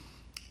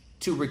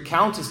 to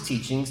recount his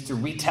teachings, to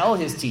retell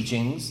his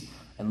teachings.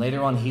 And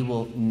later on, he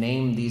will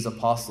name these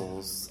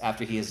apostles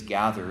after he has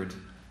gathered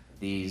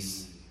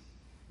these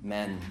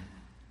men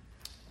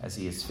as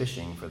he is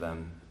fishing for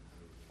them.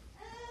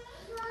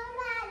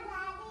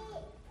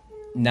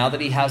 Now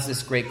that he has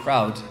this great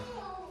crowd,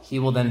 he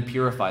will then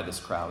purify this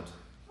crowd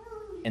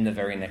in the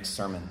very next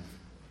sermon,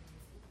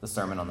 the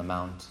Sermon on the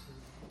Mount.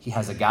 He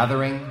has a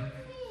gathering.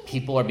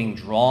 People are being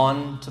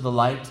drawn to the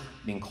light,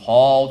 being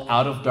called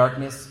out of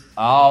darkness,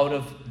 out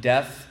of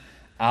death,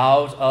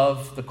 out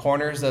of the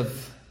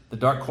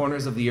dark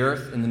corners of the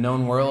earth in the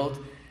known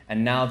world.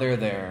 And now they're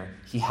there.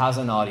 He has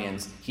an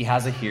audience. He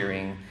has a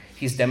hearing.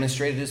 He's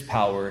demonstrated his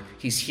power.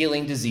 He's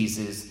healing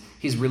diseases.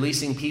 He's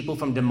releasing people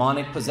from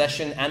demonic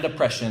possession and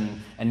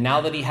oppression. And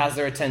now that he has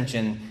their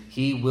attention,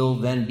 he will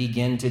then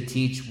begin to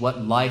teach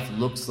what life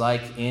looks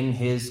like in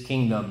his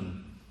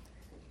kingdom.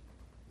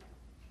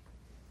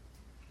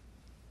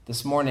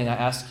 This morning, I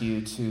ask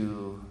you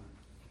to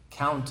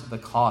Count the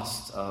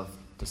cost of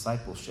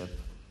discipleship.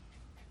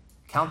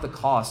 Count the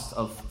cost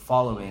of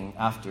following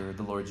after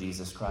the Lord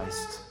Jesus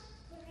Christ.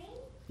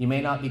 You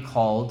may not be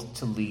called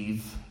to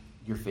leave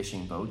your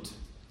fishing boat.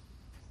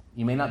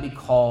 You may not be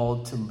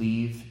called to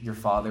leave your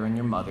father and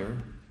your mother.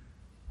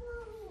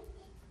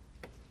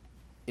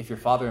 If your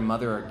father and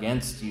mother are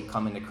against you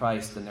coming to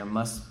Christ, then there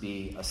must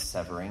be a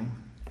severing.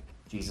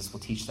 Jesus will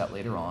teach that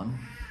later on.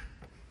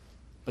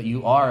 But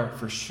you are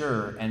for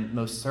sure and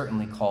most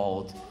certainly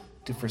called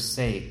to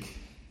forsake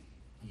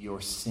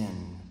your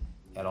sin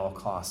at all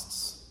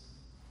costs.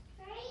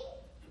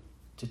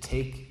 To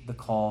take the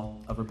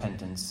call of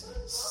repentance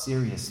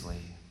seriously.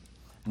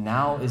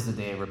 Now is the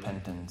day of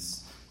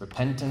repentance.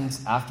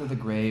 Repentance after the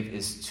grave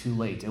is too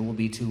late. It will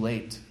be too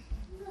late.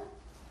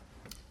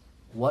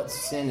 What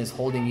sin is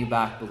holding you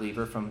back,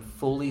 believer, from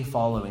fully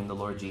following the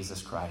Lord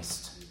Jesus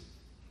Christ?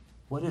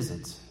 What is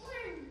it?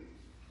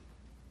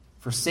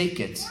 Forsake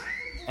it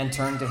and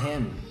turn to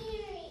him.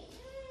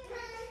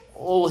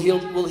 Oh,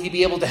 will he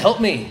be able to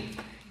help me?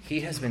 He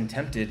has been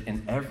tempted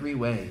in every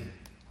way,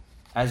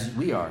 as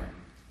we are,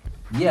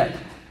 yet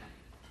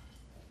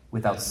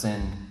without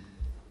sin.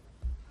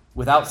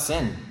 Without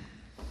sin.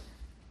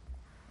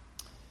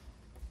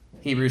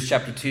 Hebrews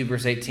chapter 2,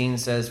 verse 18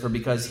 says, "For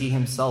because he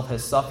himself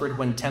has suffered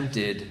when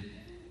tempted,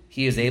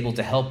 he is able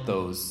to help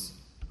those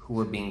who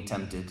are being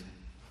tempted."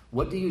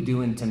 What do you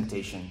do in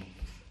temptation?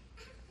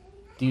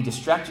 Do you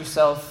distract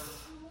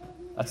yourself?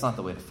 That's not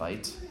the way to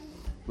fight.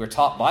 We're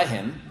taught by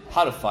him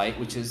how to fight,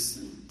 which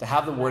is to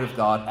have the word of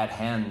God at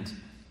hand.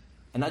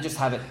 And not just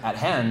have it at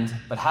hand,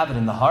 but have it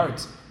in the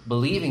heart.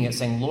 Believing it,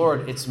 saying,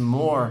 "Lord, it's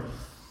more.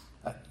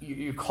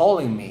 You're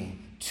calling me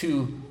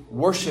to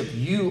worship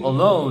you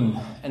alone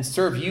and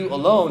serve you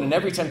alone." And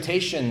every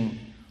temptation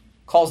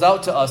calls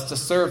out to us to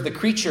serve the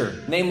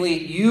creature, namely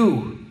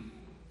you.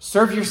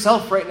 Serve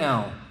yourself right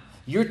now.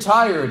 You're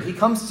tired. He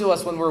comes to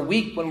us when we're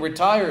weak, when we're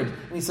tired.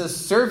 And he says,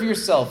 serve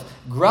yourself.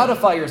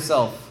 Gratify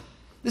yourself.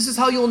 This is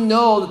how you'll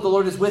know that the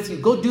Lord is with you.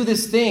 Go do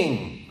this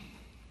thing.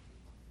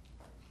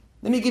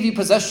 Let me give you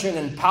possession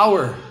and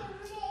power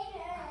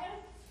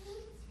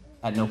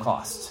at no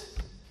cost,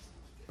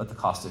 but the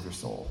cost of your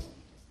soul.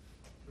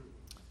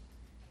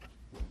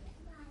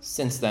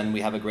 Since then,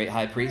 we have a great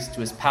high priest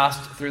who has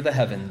passed through the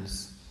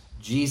heavens,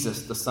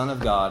 Jesus, the Son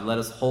of God. Let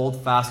us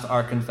hold fast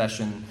our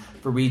confession,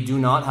 for we do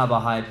not have a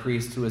high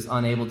priest who is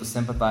unable to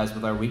sympathize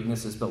with our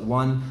weaknesses, but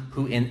one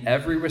who in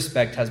every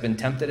respect has been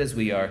tempted as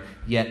we are,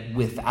 yet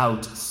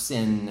without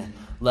sin.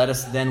 Let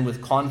us then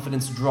with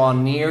confidence draw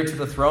near to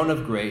the throne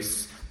of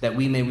grace, that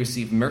we may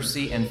receive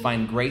mercy and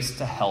find grace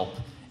to help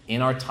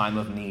in our time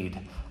of need.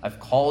 I've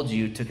called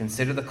you to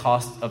consider the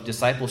cost of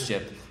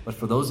discipleship, but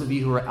for those of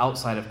you who are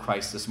outside of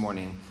Christ this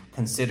morning,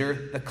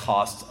 consider the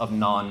cost of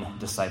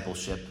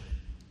non-discipleship.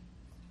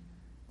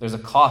 There's a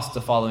cost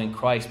to following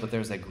Christ, but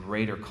there's a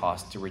greater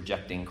cost to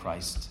rejecting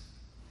Christ.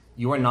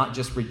 You are not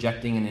just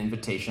rejecting an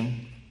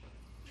invitation.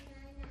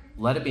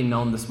 Let it be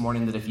known this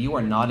morning that if you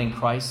are not in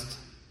Christ,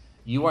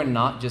 you are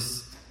not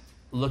just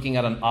looking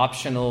at an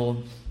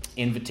optional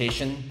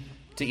invitation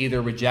to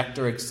either reject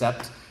or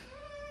accept.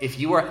 If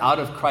you are out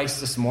of Christ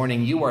this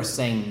morning, you are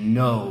saying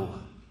no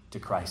to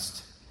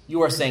Christ.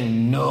 You are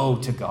saying no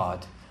to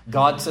God.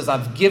 God says,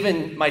 I've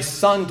given my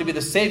Son to be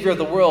the Savior of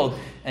the world.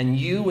 And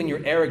you, in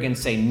your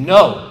arrogance, say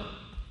no.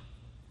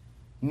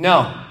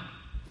 No.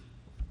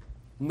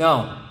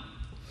 No.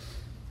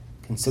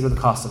 Consider the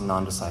cost of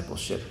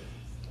non-discipleship.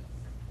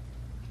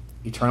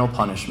 Eternal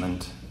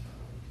punishment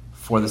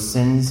for the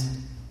sins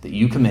that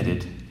you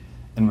committed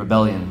in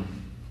rebellion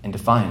and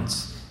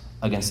defiance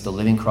against the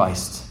living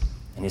Christ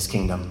and his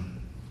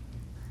kingdom,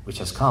 which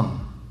has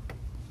come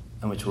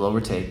and which will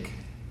overtake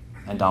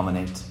and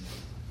dominate,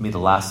 and be the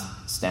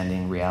last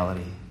standing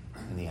reality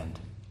in the end.